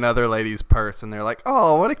holding another lady's purse and they're like,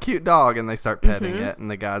 "Oh, what a cute dog," and they start petting it, and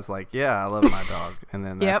the guy's like, "Yeah, I love my dog," and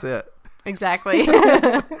then that's it. Exactly.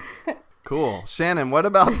 Cool. Shannon, what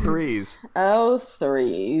about 3s? Oh,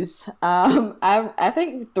 3s. I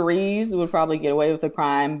think 3s would probably get away with the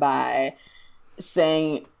crime by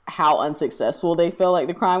saying how unsuccessful they feel like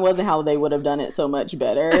the crime was and how they would have done it so much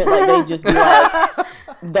better. Like, they'd just be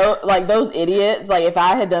like, those idiots, like, if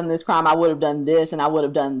I had done this crime, I would have done this and I would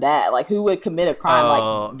have done that. Like, who would commit a crime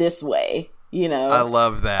like this way, I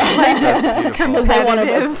love that. That's beautiful. Because they want to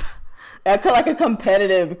Competitive. like a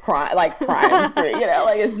competitive crime, like crime spree,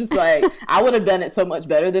 like, it's just like, I would have done it so much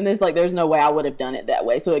better than this. Like, there's no way I would have done it that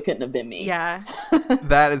way, so it couldn't have been me. Yeah.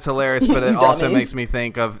 That is hilarious, but it also Dummies. makes me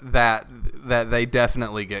think of that they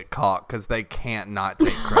definitely get caught because they can't not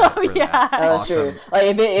take credit for that. Oh, that's awesome. true. Like,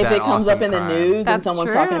 if that it comes up awesome in the crime. news and That's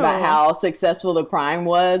someone's talking about true. how successful the crime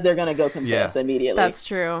was, they're gonna go confess immediately. That's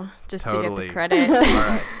true. Just Totally. to get the credit. All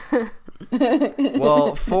right.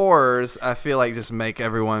 Well, 4s, I feel like just make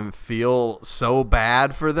everyone feel so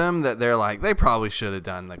bad for them that they're like, they probably should have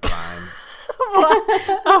done the crime.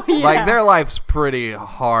 Oh, yeah. Like, their life's pretty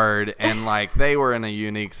hard, and like they were in a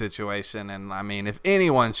unique situation, and I mean, if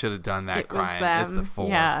anyone should have done that It was crime, it's the them. 4.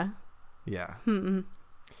 Yeah. Yeah.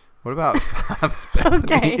 What about 5s, Bethany?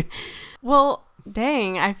 Okay. Well,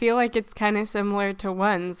 dang, I feel like it's kind of similar to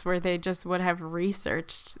 1s where they just would have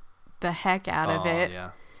researched the heck out of it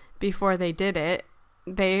Yeah. before they did it.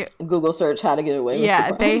 They Google search how to get away with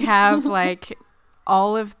the they crimes. have like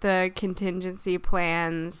all of the contingency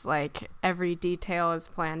plans, like every detail is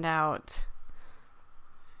planned out.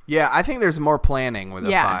 Yeah, I think there's more planning with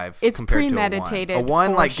a 5 it's compared premeditated. to a 1. A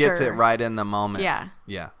 1 for like gets it sure. right in the moment. Yeah.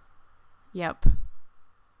 Yeah. Yep.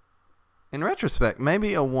 In retrospect,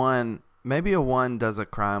 maybe a 1 does a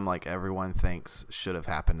crime like everyone thinks should have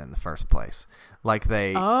happened in the first place. Like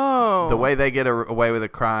the way they get away with a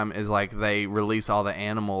crime is like they release all the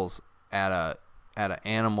animals at an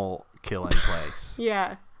animal killing place.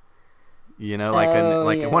 Yeah. You know,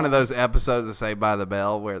 like one of those episodes of Saved by the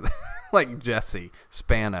Bell where like Jessie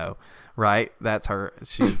Spano, right? That's her.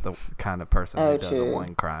 She's the kind of person who does a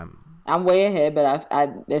 1 crime. I'm way ahead, but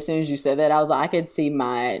I as soon as you said that, I was like, I could see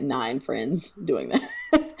my 9 friends doing that.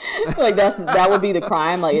 Like that would be the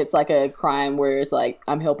crime. Like it's like a crime where it's like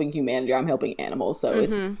I'm helping humanity or I'm helping animals. So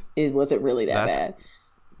it wasn't really that bad.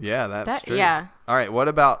 Yeah, that's true. Yeah. All right. What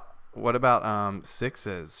about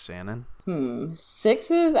 6s, Shannon?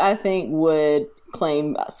 6s, I think, would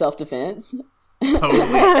claim self-defense. Totally.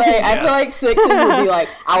 I feel like 6s would be like,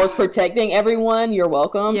 I was protecting everyone, you're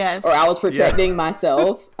welcome. Yes. Or I was protecting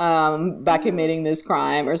myself by committing this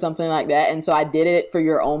crime or something like that. And so I did it for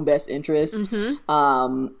your own best interest.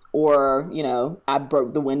 Or, you know, I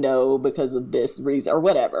broke the window because of this reason or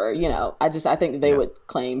whatever. You know, I think that they would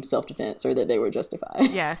claim self-defense or that they were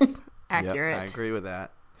justified. Yes. Accurate. Yep, I agree with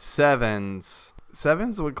that. 7s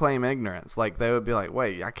would claim ignorance. Like they would be like,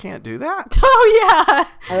 wait, I can't do that? Oh, yeah.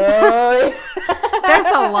 There's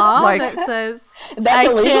a law that says I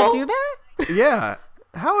illegal? can't do that? Yeah.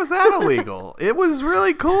 How is that illegal? It was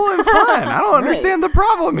really cool and fun. I don't understand the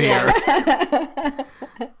problem here.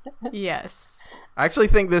 Yes. I actually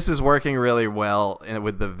think this is working really well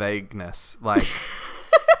with the vagueness. Like,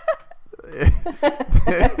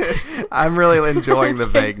 I'm really enjoying the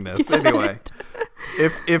vagueness. Anyway,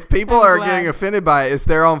 if people are getting offended by it, it's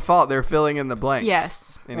their own fault. They're filling in the blanks.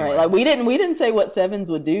 Yes. Anyway. Right. Like we didn't say what 7s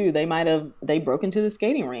would do. They broke into the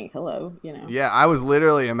skating rink. Hello, you know. Yeah, I was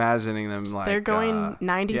literally imagining them like they're going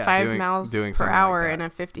 95 miles per hour in a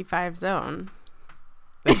 55 zone.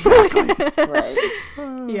 Exactly. Right.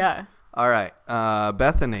 Yeah. All right,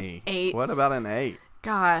 Bethany. 8. What about an 8?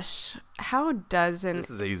 Gosh, how doesn't... This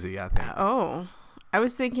is easy, I think. I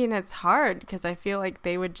was thinking it's hard because I feel like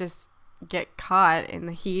they would just get caught in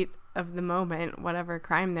the heat of the moment, whatever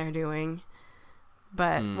crime they're doing.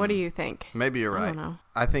 But what do you think? Maybe you're right. I don't know.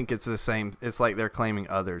 I think it's the same. It's like they're claiming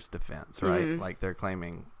others' defense, right? Like they're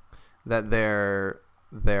claiming that they're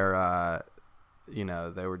you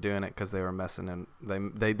know, they were doing it because they were messing and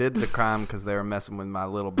they did the crime because they were messing with my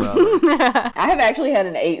little brother. I have actually had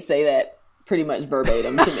an 8 say that pretty much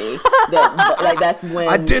verbatim to me. That's when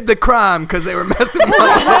I did the crime because they were messing with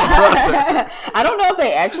my little brother. I don't know if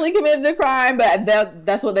they actually committed a crime, but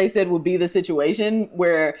that's what they said would be the situation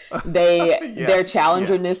where their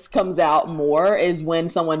challengerness comes out more is when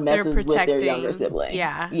someone messes with their younger sibling.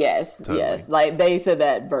 Yeah. Yes. Totally. Yes. Like they said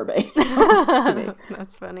that verbatim to me.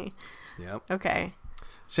 That's funny. Yep. Okay.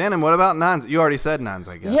 Shannon, what about 9s? You already said 9s,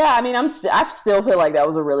 I guess. Yeah, I mean, I still feel like that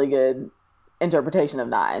was a really good interpretation of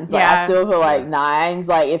 9s. Like, Yeah. I still feel like 9s,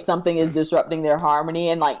 like if something is disrupting their harmony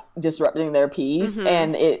and like disrupting their peace,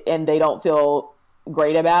 and they don't feel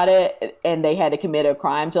great about it, and they had to commit a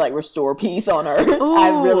crime to like restore peace on Earth. Ooh.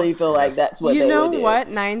 I really feel like that's what they would do. You know what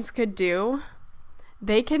 9s could do?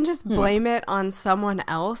 They can just blame it on someone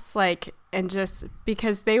else, like, and just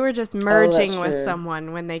because they were just merging with true.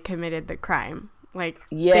 someone when they committed the crime. Like,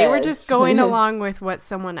 they were just going along with what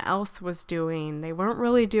someone else was doing. They weren't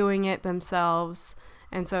really doing it themselves.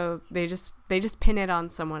 And so they just pin it on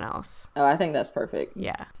someone else. Oh, I think that's perfect.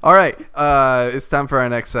 Yeah. All right. It's time for our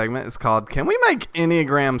next segment. It's called Can We Make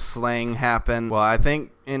Enneagram Slang Happen? Well, I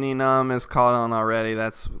think Enneanum is caught on already.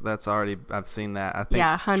 That's already, I've seen that. I think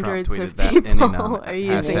Yeah, Trump hundreds tweeted of that. people Enneanum. are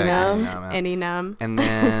using Hashtag Enneanum. And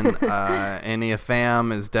then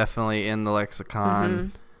Enneafam is definitely in the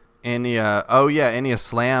lexicon.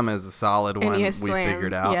 Enneaslam is a solid one we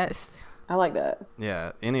figured out. Yes. I like that.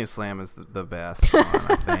 Yeah, Enneaslam is the best one,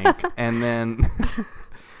 I think. And then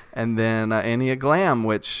Enneaglam,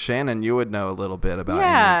 which Shannon, you would know a little bit about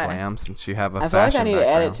Enneaglam since you have a I feel fashion like I need to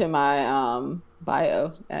add it background. to my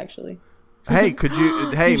bio, actually. Hey, could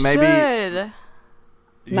you? Hey, You maybe. should.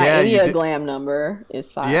 My you do- Enneaglam number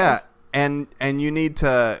is 5. Yeah, and you need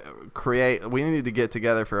to create. We need to get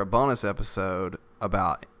together for a bonus episode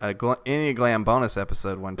about Enneaglam bonus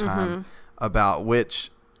episode one time about which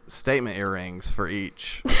statement earrings for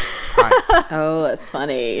each type. Oh, that's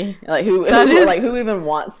funny. Like who is who even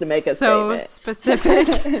wants to make a so statement?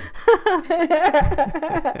 specific.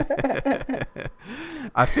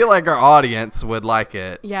 I feel like our audience would like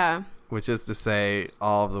it, Yeah. which is to say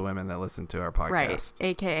all of the women that listen to our podcast. Right.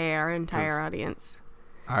 AKA our entire audience.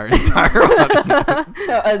 our entire audience.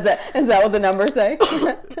 Is that what the numbers say?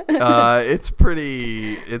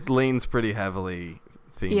 It leans pretty heavily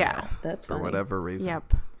female. Yeah. That's for funny. whatever reason.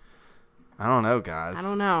 Yep. I don't know, guys. I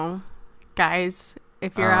don't know. Guys,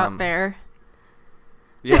 if you're out there.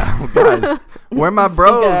 Yeah, well, guys, where my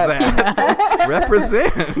bros up. at?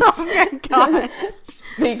 Represent. Oh my God.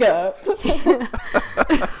 Speak up.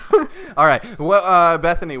 All right. Well,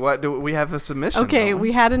 Bethany, what do we have a submission? Okay, on?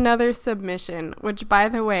 we had another submission, which, by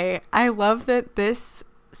the way, I love that this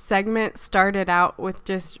segment started out with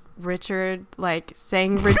just Richard like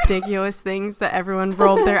saying ridiculous things that everyone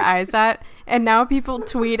rolled their eyes at, and now people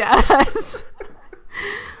tweet at us.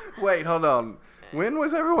 Wait, hold on. When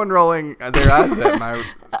was everyone rolling their eyes at my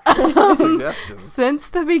suggestions? Since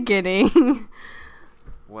the beginning.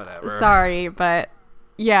 Whatever. Sorry, but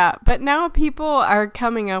yeah, but now people are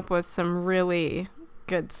coming up with some really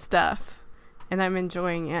good stuff, and I'm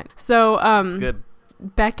enjoying it. So, It's good.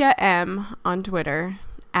 Becca M on Twitter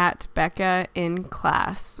at Becca in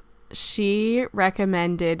Class. She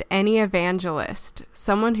recommended any evangelist,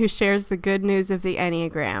 someone who shares the good news of the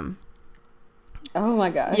Enneagram. Oh my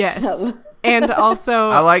gosh. Yes. And also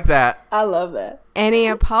I like that. I love that. any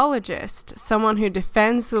apologist, someone who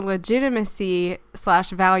defends the legitimacy /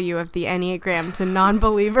 value of the Enneagram to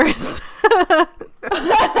non-believers.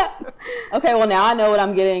 Okay, well now I know what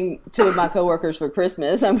I'm getting two of my coworkers for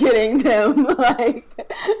Christmas. I'm getting them like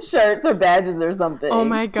shirts or badges or something. Oh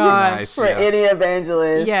my gosh. Nice. For Yeah. any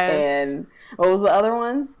evangelist. Yes. And what was the other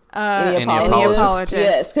one? Any apologist. apologist.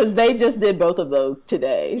 Yes, because they just did both of those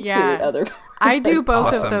today. Yeah. To other I do both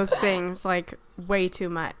Awesome. of those things like way too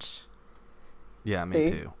much. Yeah, me See?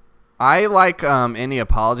 too. I like any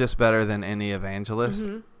apologist better than any evangelist,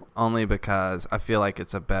 Mm-hmm. only because I feel like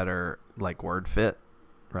it's a better like word fit,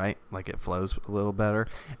 right? Like it flows a little better.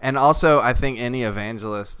 And also, I think any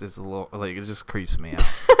evangelist is a little like it just creeps me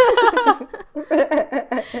out.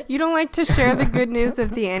 You don't like to share the good news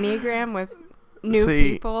of the Enneagram with new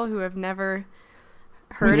See, people who have never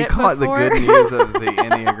heard when you it call before? it the good news of the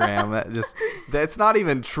Enneagram, that's not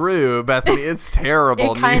even true, Bethany. It's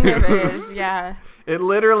terrible It kind news. of is, yeah. It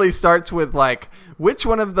literally starts with like, which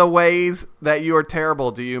one of the ways that you are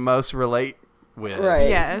terrible do you most relate with? Right.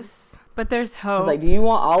 Yes. But there's hope. It's like, do you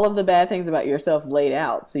want all of the bad things about yourself laid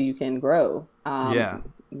out so you can grow? Yeah.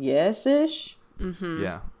 Yes-ish.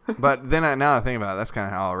 Yeah. But then now I think about it, that's kind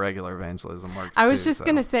of how regular evangelism works. I was too, just so.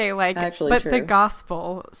 going to say, like, Actually but true. the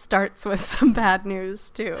gospel starts with some bad news,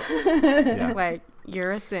 too. Yeah. Like,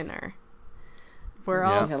 you're a sinner. We're Yeah.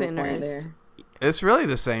 all You have a point sinners. there. It's really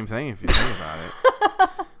the same thing if you think about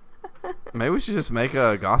it. Maybe we should just make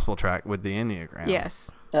a gospel track with the Enneagram. Yes.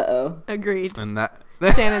 Uh-oh. Agreed. And that.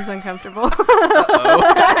 Shannon's uncomfortable.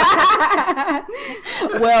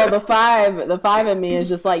 Well, the five in me is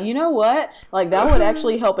just like, you know what? Like that would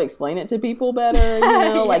actually help explain it to people better, you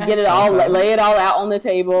know, like get it all, lay it all out on the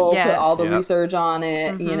table, Yes. put all the Yep. research on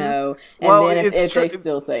it, you know, and Well, then if it's they tr-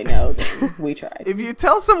 still say no, then we tried. If you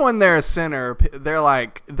tell someone they're a sinner, they're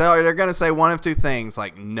like, they're going to say one of two things,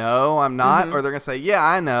 like, no, I'm not, or they're going to say, yeah,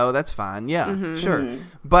 I know, that's fine, yeah, sure.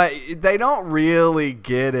 But they don't really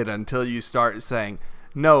get it until you start saying,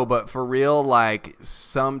 no, but for real, like,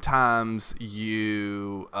 sometimes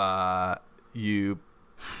you are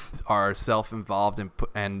self-involved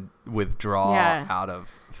and withdraw Yeah. out of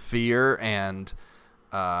fear and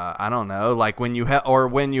I don't know, like when you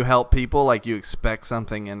help people, like you expect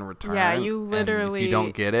something in return. Yeah, you and literally- if you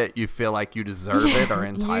don't get it, you feel like you deserve it or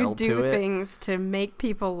entitled you do to it. things to make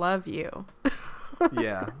people love you.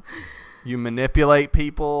 Yeah, you manipulate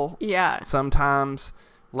people. Yeah. Sometimes,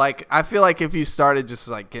 like I feel like if you started just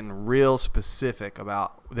like getting real specific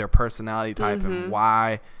about their personality type and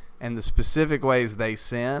why and the specific ways they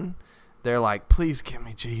sin, they're like, please give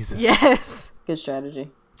me Jesus. Yes. Good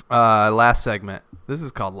strategy. Last segment. This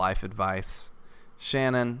is called Life Advice.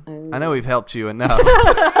 Shannon, I know we've helped you enough.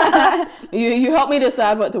 You helped me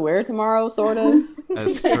decide what to wear tomorrow, sort of.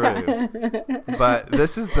 That's true. But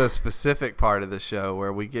this is the specific part of the show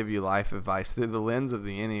where we give you life advice through the lens of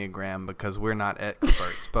the Enneagram because we're not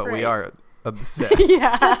experts, but we Right. are obsessed.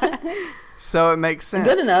 Yeah. So it makes sense.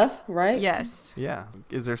 Good enough, right? Yes. Yeah.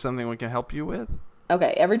 Is there something we can help you with?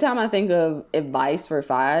 Okay, every time I think of advice for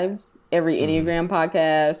fives, every Enneagram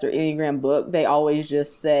podcast or Enneagram book, they always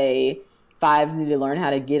just say fives need to learn how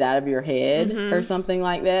to get out of your head or something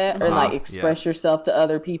like that, or like express yourself to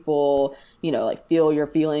other people, you know, like feel your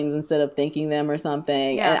feelings instead of thinking them or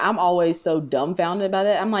something. Yeah. And I'm always so dumbfounded by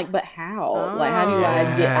that. I'm like, but how? Like, how do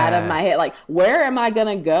I get out of my head? Like, where am I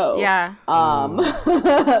gonna go? Yeah.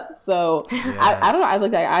 So I don't know. I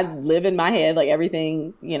look like I live in my head, like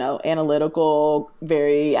everything, you know, analytical.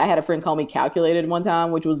 I had a friend call me calculated one time,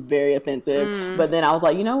 which was very offensive. But then I was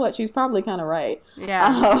like, you know what? She's probably kind of right.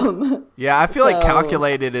 Yeah. Yeah, I feel like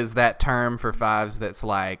calculated is that term for fives that's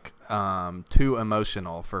like too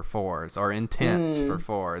emotional for fours or intense for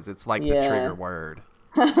fours. It's like the trigger word.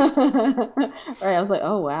 Right. I was like,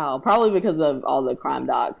 oh, wow. Probably because of all the crime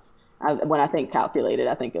docs. When I think calculated,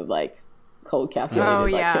 I think of like cold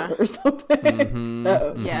calculated killer or something.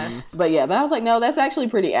 Yes. But I was like, no, that's actually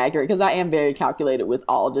pretty accurate because I am very calculated with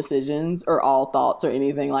all decisions or all thoughts or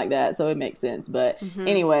anything like that. So it makes sense. But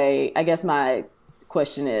anyway, I guess my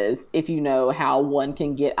question is, if you know how one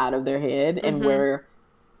can get out of their head and where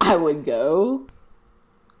I would go,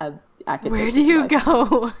 I could. Where do you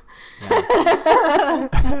go?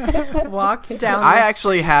 Walk down. I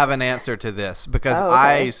actually have an answer to this because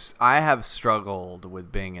I have struggled with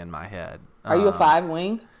being in my head. Are you a five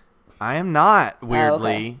wing? I am not,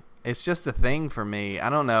 weirdly. Oh, okay. It's just a thing for me. I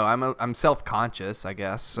don't know. I'm self-conscious, I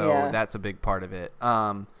guess, so that's a big part of it.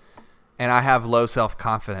 And I have low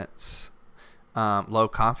self-confidence. Low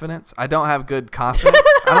confidence? I don't have good confidence.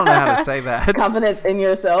 I don't know how to say that. Confidence in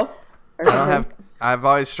yourself? I've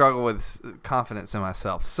always struggled with confidence in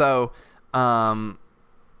myself. So,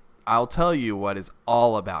 I'll tell you what is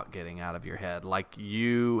all about getting out of your head. Like,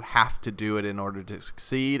 you have to do it in order to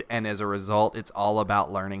succeed, and as a result, it's all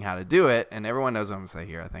about learning how to do it. And everyone knows what I'm going to say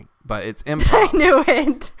here, I think, but it's improv. I knew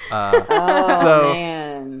it. So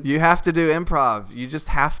man. you have to do improv. You just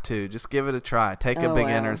have to. Just give it a try. Take a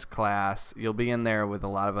beginner's class. You'll be in there with a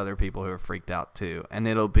lot of other people who are freaked out too, and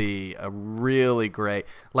it'll be a really great.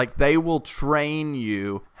 Like, they will train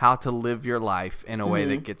you how to live your life in a way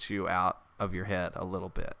that gets you out of your head a little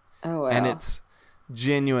bit. Oh, wow. And it's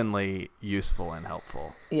genuinely useful and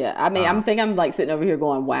helpful. Yeah, I mean, I'm like sitting over here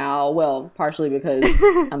going, "Wow." Well, partially because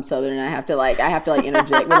I'm Southern and I have to like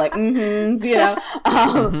interject with like you know.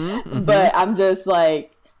 But I'm just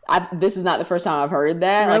like, this is not the first time I've heard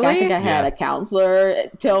that. Really? Like, I think I had a counselor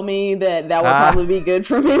tell me that would probably be good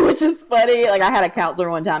for me, which is funny. Like, I had a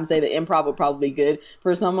counselor one time say that improv would probably be good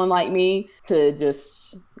for someone like me to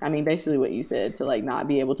just, I mean, basically what you said, to like not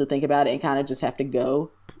be able to think about it and kind of just have to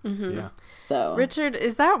go. Yeah. So, Richard,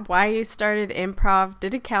 is that why you started improv?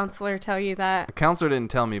 Did a counselor tell you that? The counselor didn't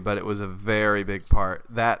tell me, but it was a very big part.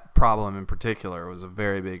 That problem in particular was a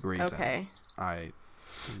very big reason. Okay. I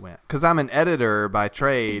went, because I'm an editor by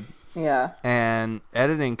trade. yeah. And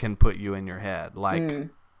editing can put you in your head, like,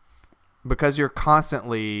 because you're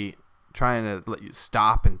constantly trying to let you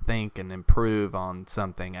stop and think and improve on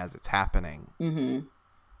something as it's happening.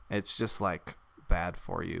 It's just like bad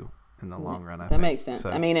for you in the long run. I think That makes sense. So,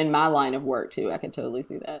 I mean, in my line of work too, I can totally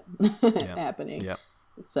see that happening. Yep.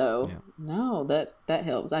 So no, that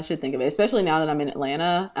helps. I should think of it, especially now that I'm in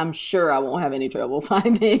Atlanta. I'm sure I won't have any trouble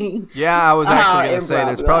finding. Yeah, I was actually going to say improv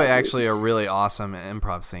there's probably classes. actually a really awesome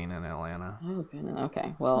improv scene in Atlanta. Oh, goodness.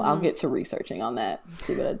 Okay. Well, I'll get to researching on that.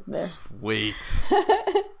 See what I there. Sweet.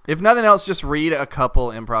 If nothing else, just read a couple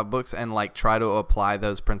improv books and like try to apply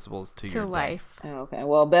those principles to your day. life. Oh, okay.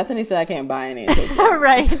 Well, Bethany said I can't buy any.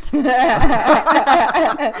 Right.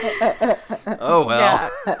 Oh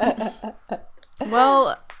well. Yeah.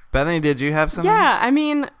 Well, Bethany, did you have something? yeah, I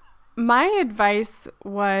mean, my advice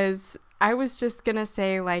was, I was just going to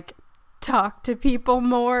say, like, talk to people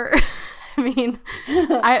more. I mean,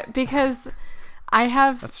 because I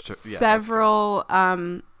have That's true. Yeah, several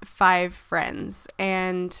five friends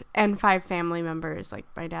and five family members, like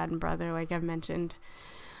my dad and brother, like I've mentioned,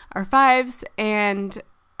 are fives. And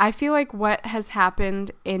I feel like what has happened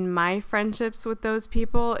in my friendships with those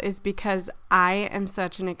people is because I am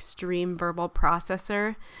such an extreme verbal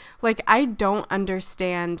processor. Like, I don't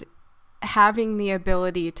understand having the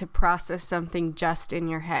ability to process something just in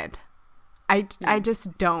your head. I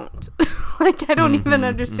just don't. Like, I don't even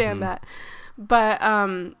understand that. But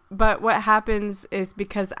what happens is,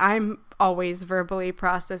 because I'm always verbally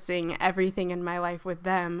processing everything in my life with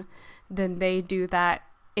them, then they do that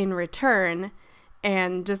in return.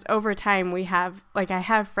 And just over time, I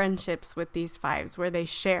have friendships with these fives where they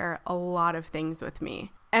share a lot of things with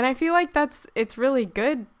me. And I feel like it's really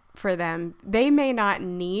good for them. They may not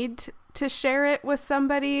need to share it with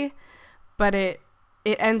somebody, but it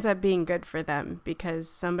ends up being good for them because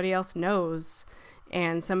somebody else knows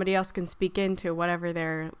and somebody else can speak into whatever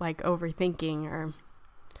they're like overthinking or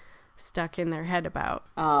stuck in their head about.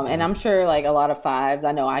 And I'm sure like a lot of fives,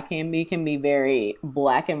 I know I can be very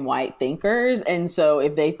black and white thinkers. And so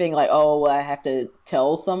if they think like, oh, well, I have to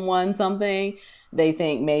tell someone something, they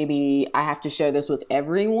think maybe I have to share this with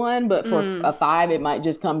everyone. But for a five, it might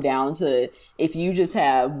just come down to if you just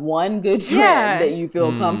have one good friend that you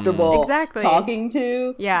feel comfortable talking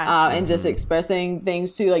to, and just expressing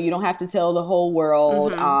things to. Like, you don't have to tell the whole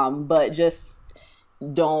world, but just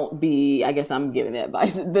don't be, I guess I'm giving the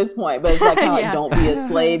advice at this point, but it's like, kind of like, don't be a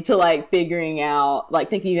slave to like figuring out, like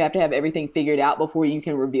thinking you have to have everything figured out before you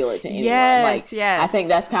can reveal it to anyone. I think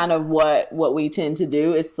that's kind of what we tend to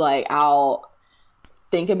do. It's like, I'll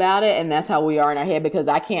think about it, and that's how we are in our head, because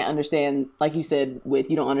I can't understand, like you said,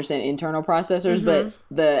 you don't understand internal processors, but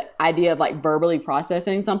the idea of like verbally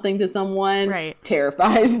processing something to someone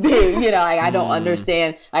terrifies me. You know, like I don't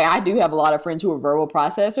understand. Like, I do have a lot of friends who are verbal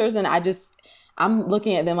processors, and I'm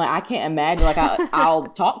looking at them like, I can't imagine, like I'll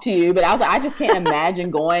talk to you, but I was like, I just can't imagine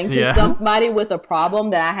going to somebody with a problem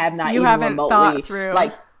that I have not even remotely thought through.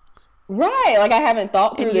 Like, right, like I haven't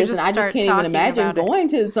thought through this, and I just can't even imagine going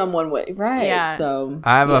to someone with so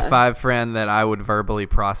I have a five friend that I would verbally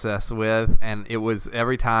process with, and it was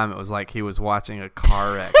every time it was like he was watching a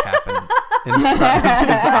car wreck happen in front of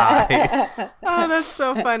his eyes. Oh, that's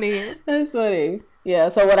so funny. That's funny. Yeah,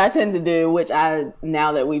 so what I tend to do, which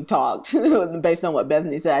now that we've talked, based on what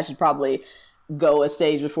Bethany said, I should probably go a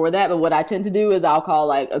stage before that, but what I tend to do is I'll call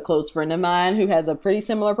like a close friend of mine who has a pretty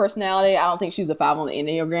similar personality. I don't think she's a 5 on the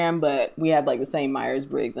Enneagram, but we have like the same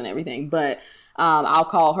Myers-Briggs and everything, but I'll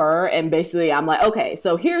call her, and basically I'm like, okay,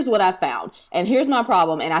 so here's what I found, and here's my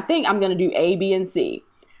problem, and I think I'm going to do A, B, and C.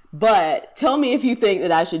 But tell me if you think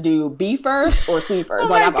that I should do B first or C first.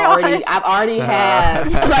 Like, I already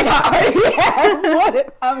have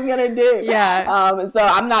what I'm gonna do. Yeah. So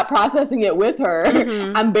I'm not processing it with her.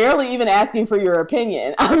 I'm barely even asking for your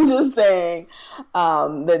opinion. I'm just saying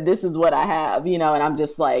that this is what I have, you know, and I'm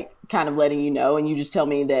just like kind of letting you know, and you just tell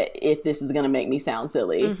me that if this is gonna make me sound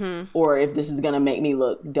silly or if this is gonna make me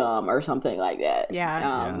look dumb or something like that.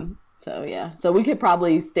 So we could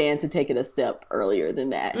probably stand to take it a step earlier than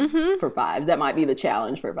that for fives. That might be the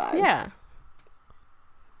challenge for fives. Yeah.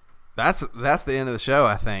 That's the end of the show,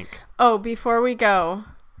 I think. Oh, before we go,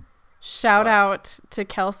 shout out to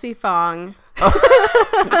Kelsey Fong.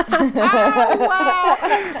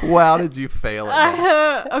 Wow, did you fail at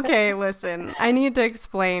that? Okay, listen. I need to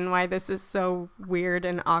explain why this is so weird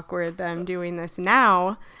and awkward that I'm doing this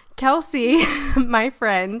now. Kelsey, my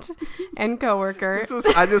friend and coworker.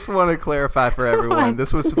 I just want to clarify for everyone.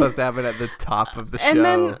 This was supposed to happen at the top of the show. And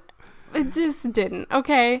then it just didn't,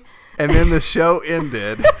 okay? And then the show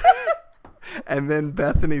ended. And then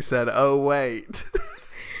Bethany said, oh, wait.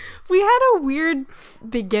 We had a weird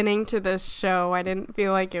beginning to this show. I didn't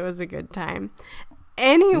feel like it was a good time.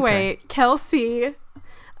 Anyway, Kelsey,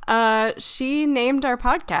 she named our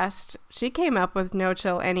podcast. She came up with No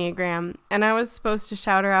Chill Enneagram, and I was supposed to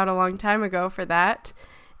shout her out a long time ago for that.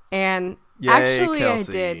 And actually Kelsey.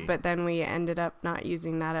 I did, but then we ended up not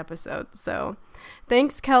using that episode. So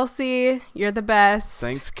thanks, Kelsey. You're the best.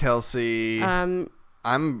 Thanks, Kelsey.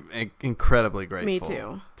 I'm incredibly grateful. Me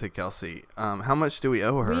too. To Kelsey. How much do we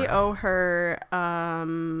owe her? We owe her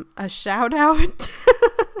a shout out.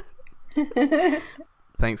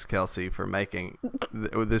 Thanks, Kelsey, for making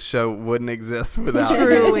this show wouldn't exist without you.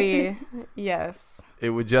 Truly, yes.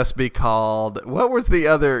 It would just be called. What was the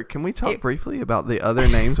other? Can we talk briefly about the other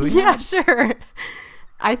names we had? Yeah, sure.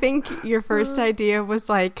 I think your first idea was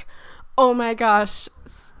like, oh my gosh,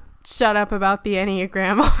 shut up about the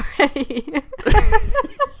Enneagram already.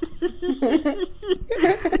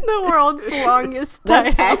 The world's longest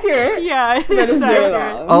title. That's accurate. Yeah, it is very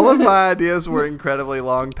long. All of my ideas were incredibly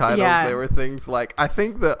long titles. Yeah. They were things like, I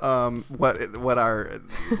think the what our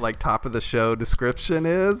like top of the show description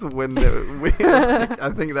is when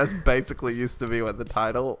I think that's basically used to be what the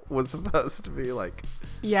title was supposed to be, like.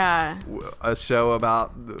 Yeah. A show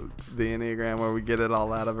about the Enneagram where we get it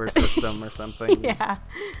all out of our system or something. Yeah.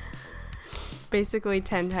 Basically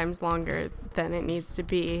 10 times longer than it needs to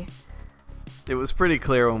be. It was pretty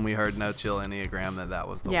clear when we heard No Chill Enneagram that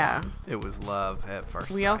was the one. It was love at first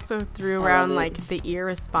sight. We also threw around like the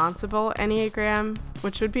irresponsible Enneagram,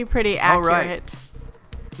 which would be pretty accurate.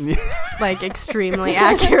 Right. Like extremely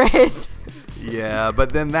accurate. Yeah,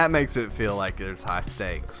 but then that makes it feel like there's high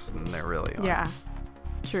stakes, and there really are. Yeah,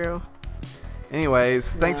 true.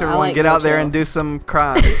 Anyways, thanks everyone. Get out there and do some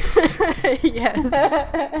crimes.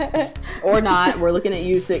 Yes. Or not. We're looking at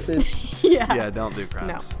you, sixes. Yeah. Yeah, don't do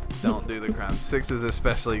crimes. No. Don't do the crimes. 6s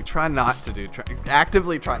especially, try not to do,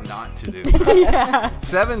 actively try not to do crimes. Yeah.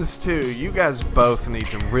 7s too, you guys both need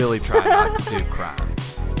to really try not to do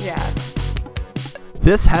crimes. Yeah.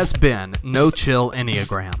 This has been No Chill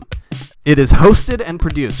Enneagram. It is hosted and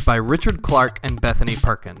produced by Richard Clark and Bethany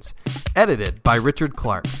Perkins. Edited by Richard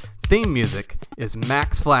Clark. Theme music is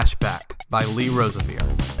Max Flashback by Lee Rosevier.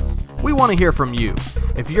 We want to hear from you.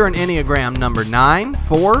 If you're an Enneagram number 9,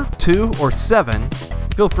 4, 2, or 7,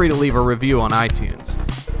 feel free to leave a review on iTunes.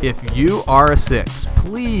 If you are a 6,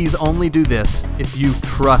 please only do this if you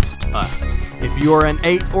trust us. If you are an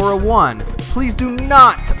 8 or a 1, please do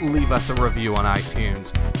not leave us a review on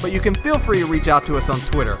iTunes. But you can feel free to reach out to us on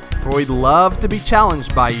Twitter, where we'd love to be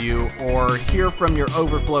challenged by you or hear from your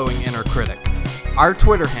overflowing inner critic. Our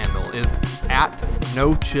Twitter handle is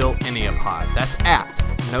 @NoChillEnneapod. That's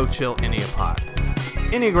 @NoChillEnneapod.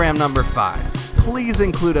 Enneagram number 5s. Please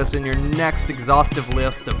include us in your next exhaustive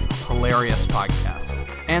list of hilarious podcasts.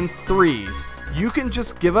 And 3s. You can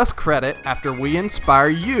just give us credit after we inspire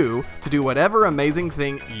you to do whatever amazing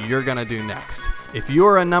thing you're going to do next. If you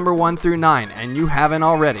are a number 1 through 9 and you haven't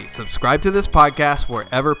already, subscribe to this podcast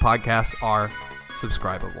wherever podcasts are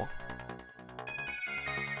subscribable.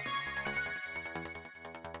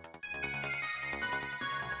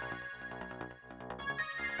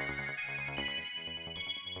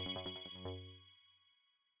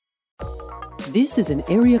 This is an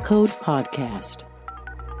Area Code Podcast.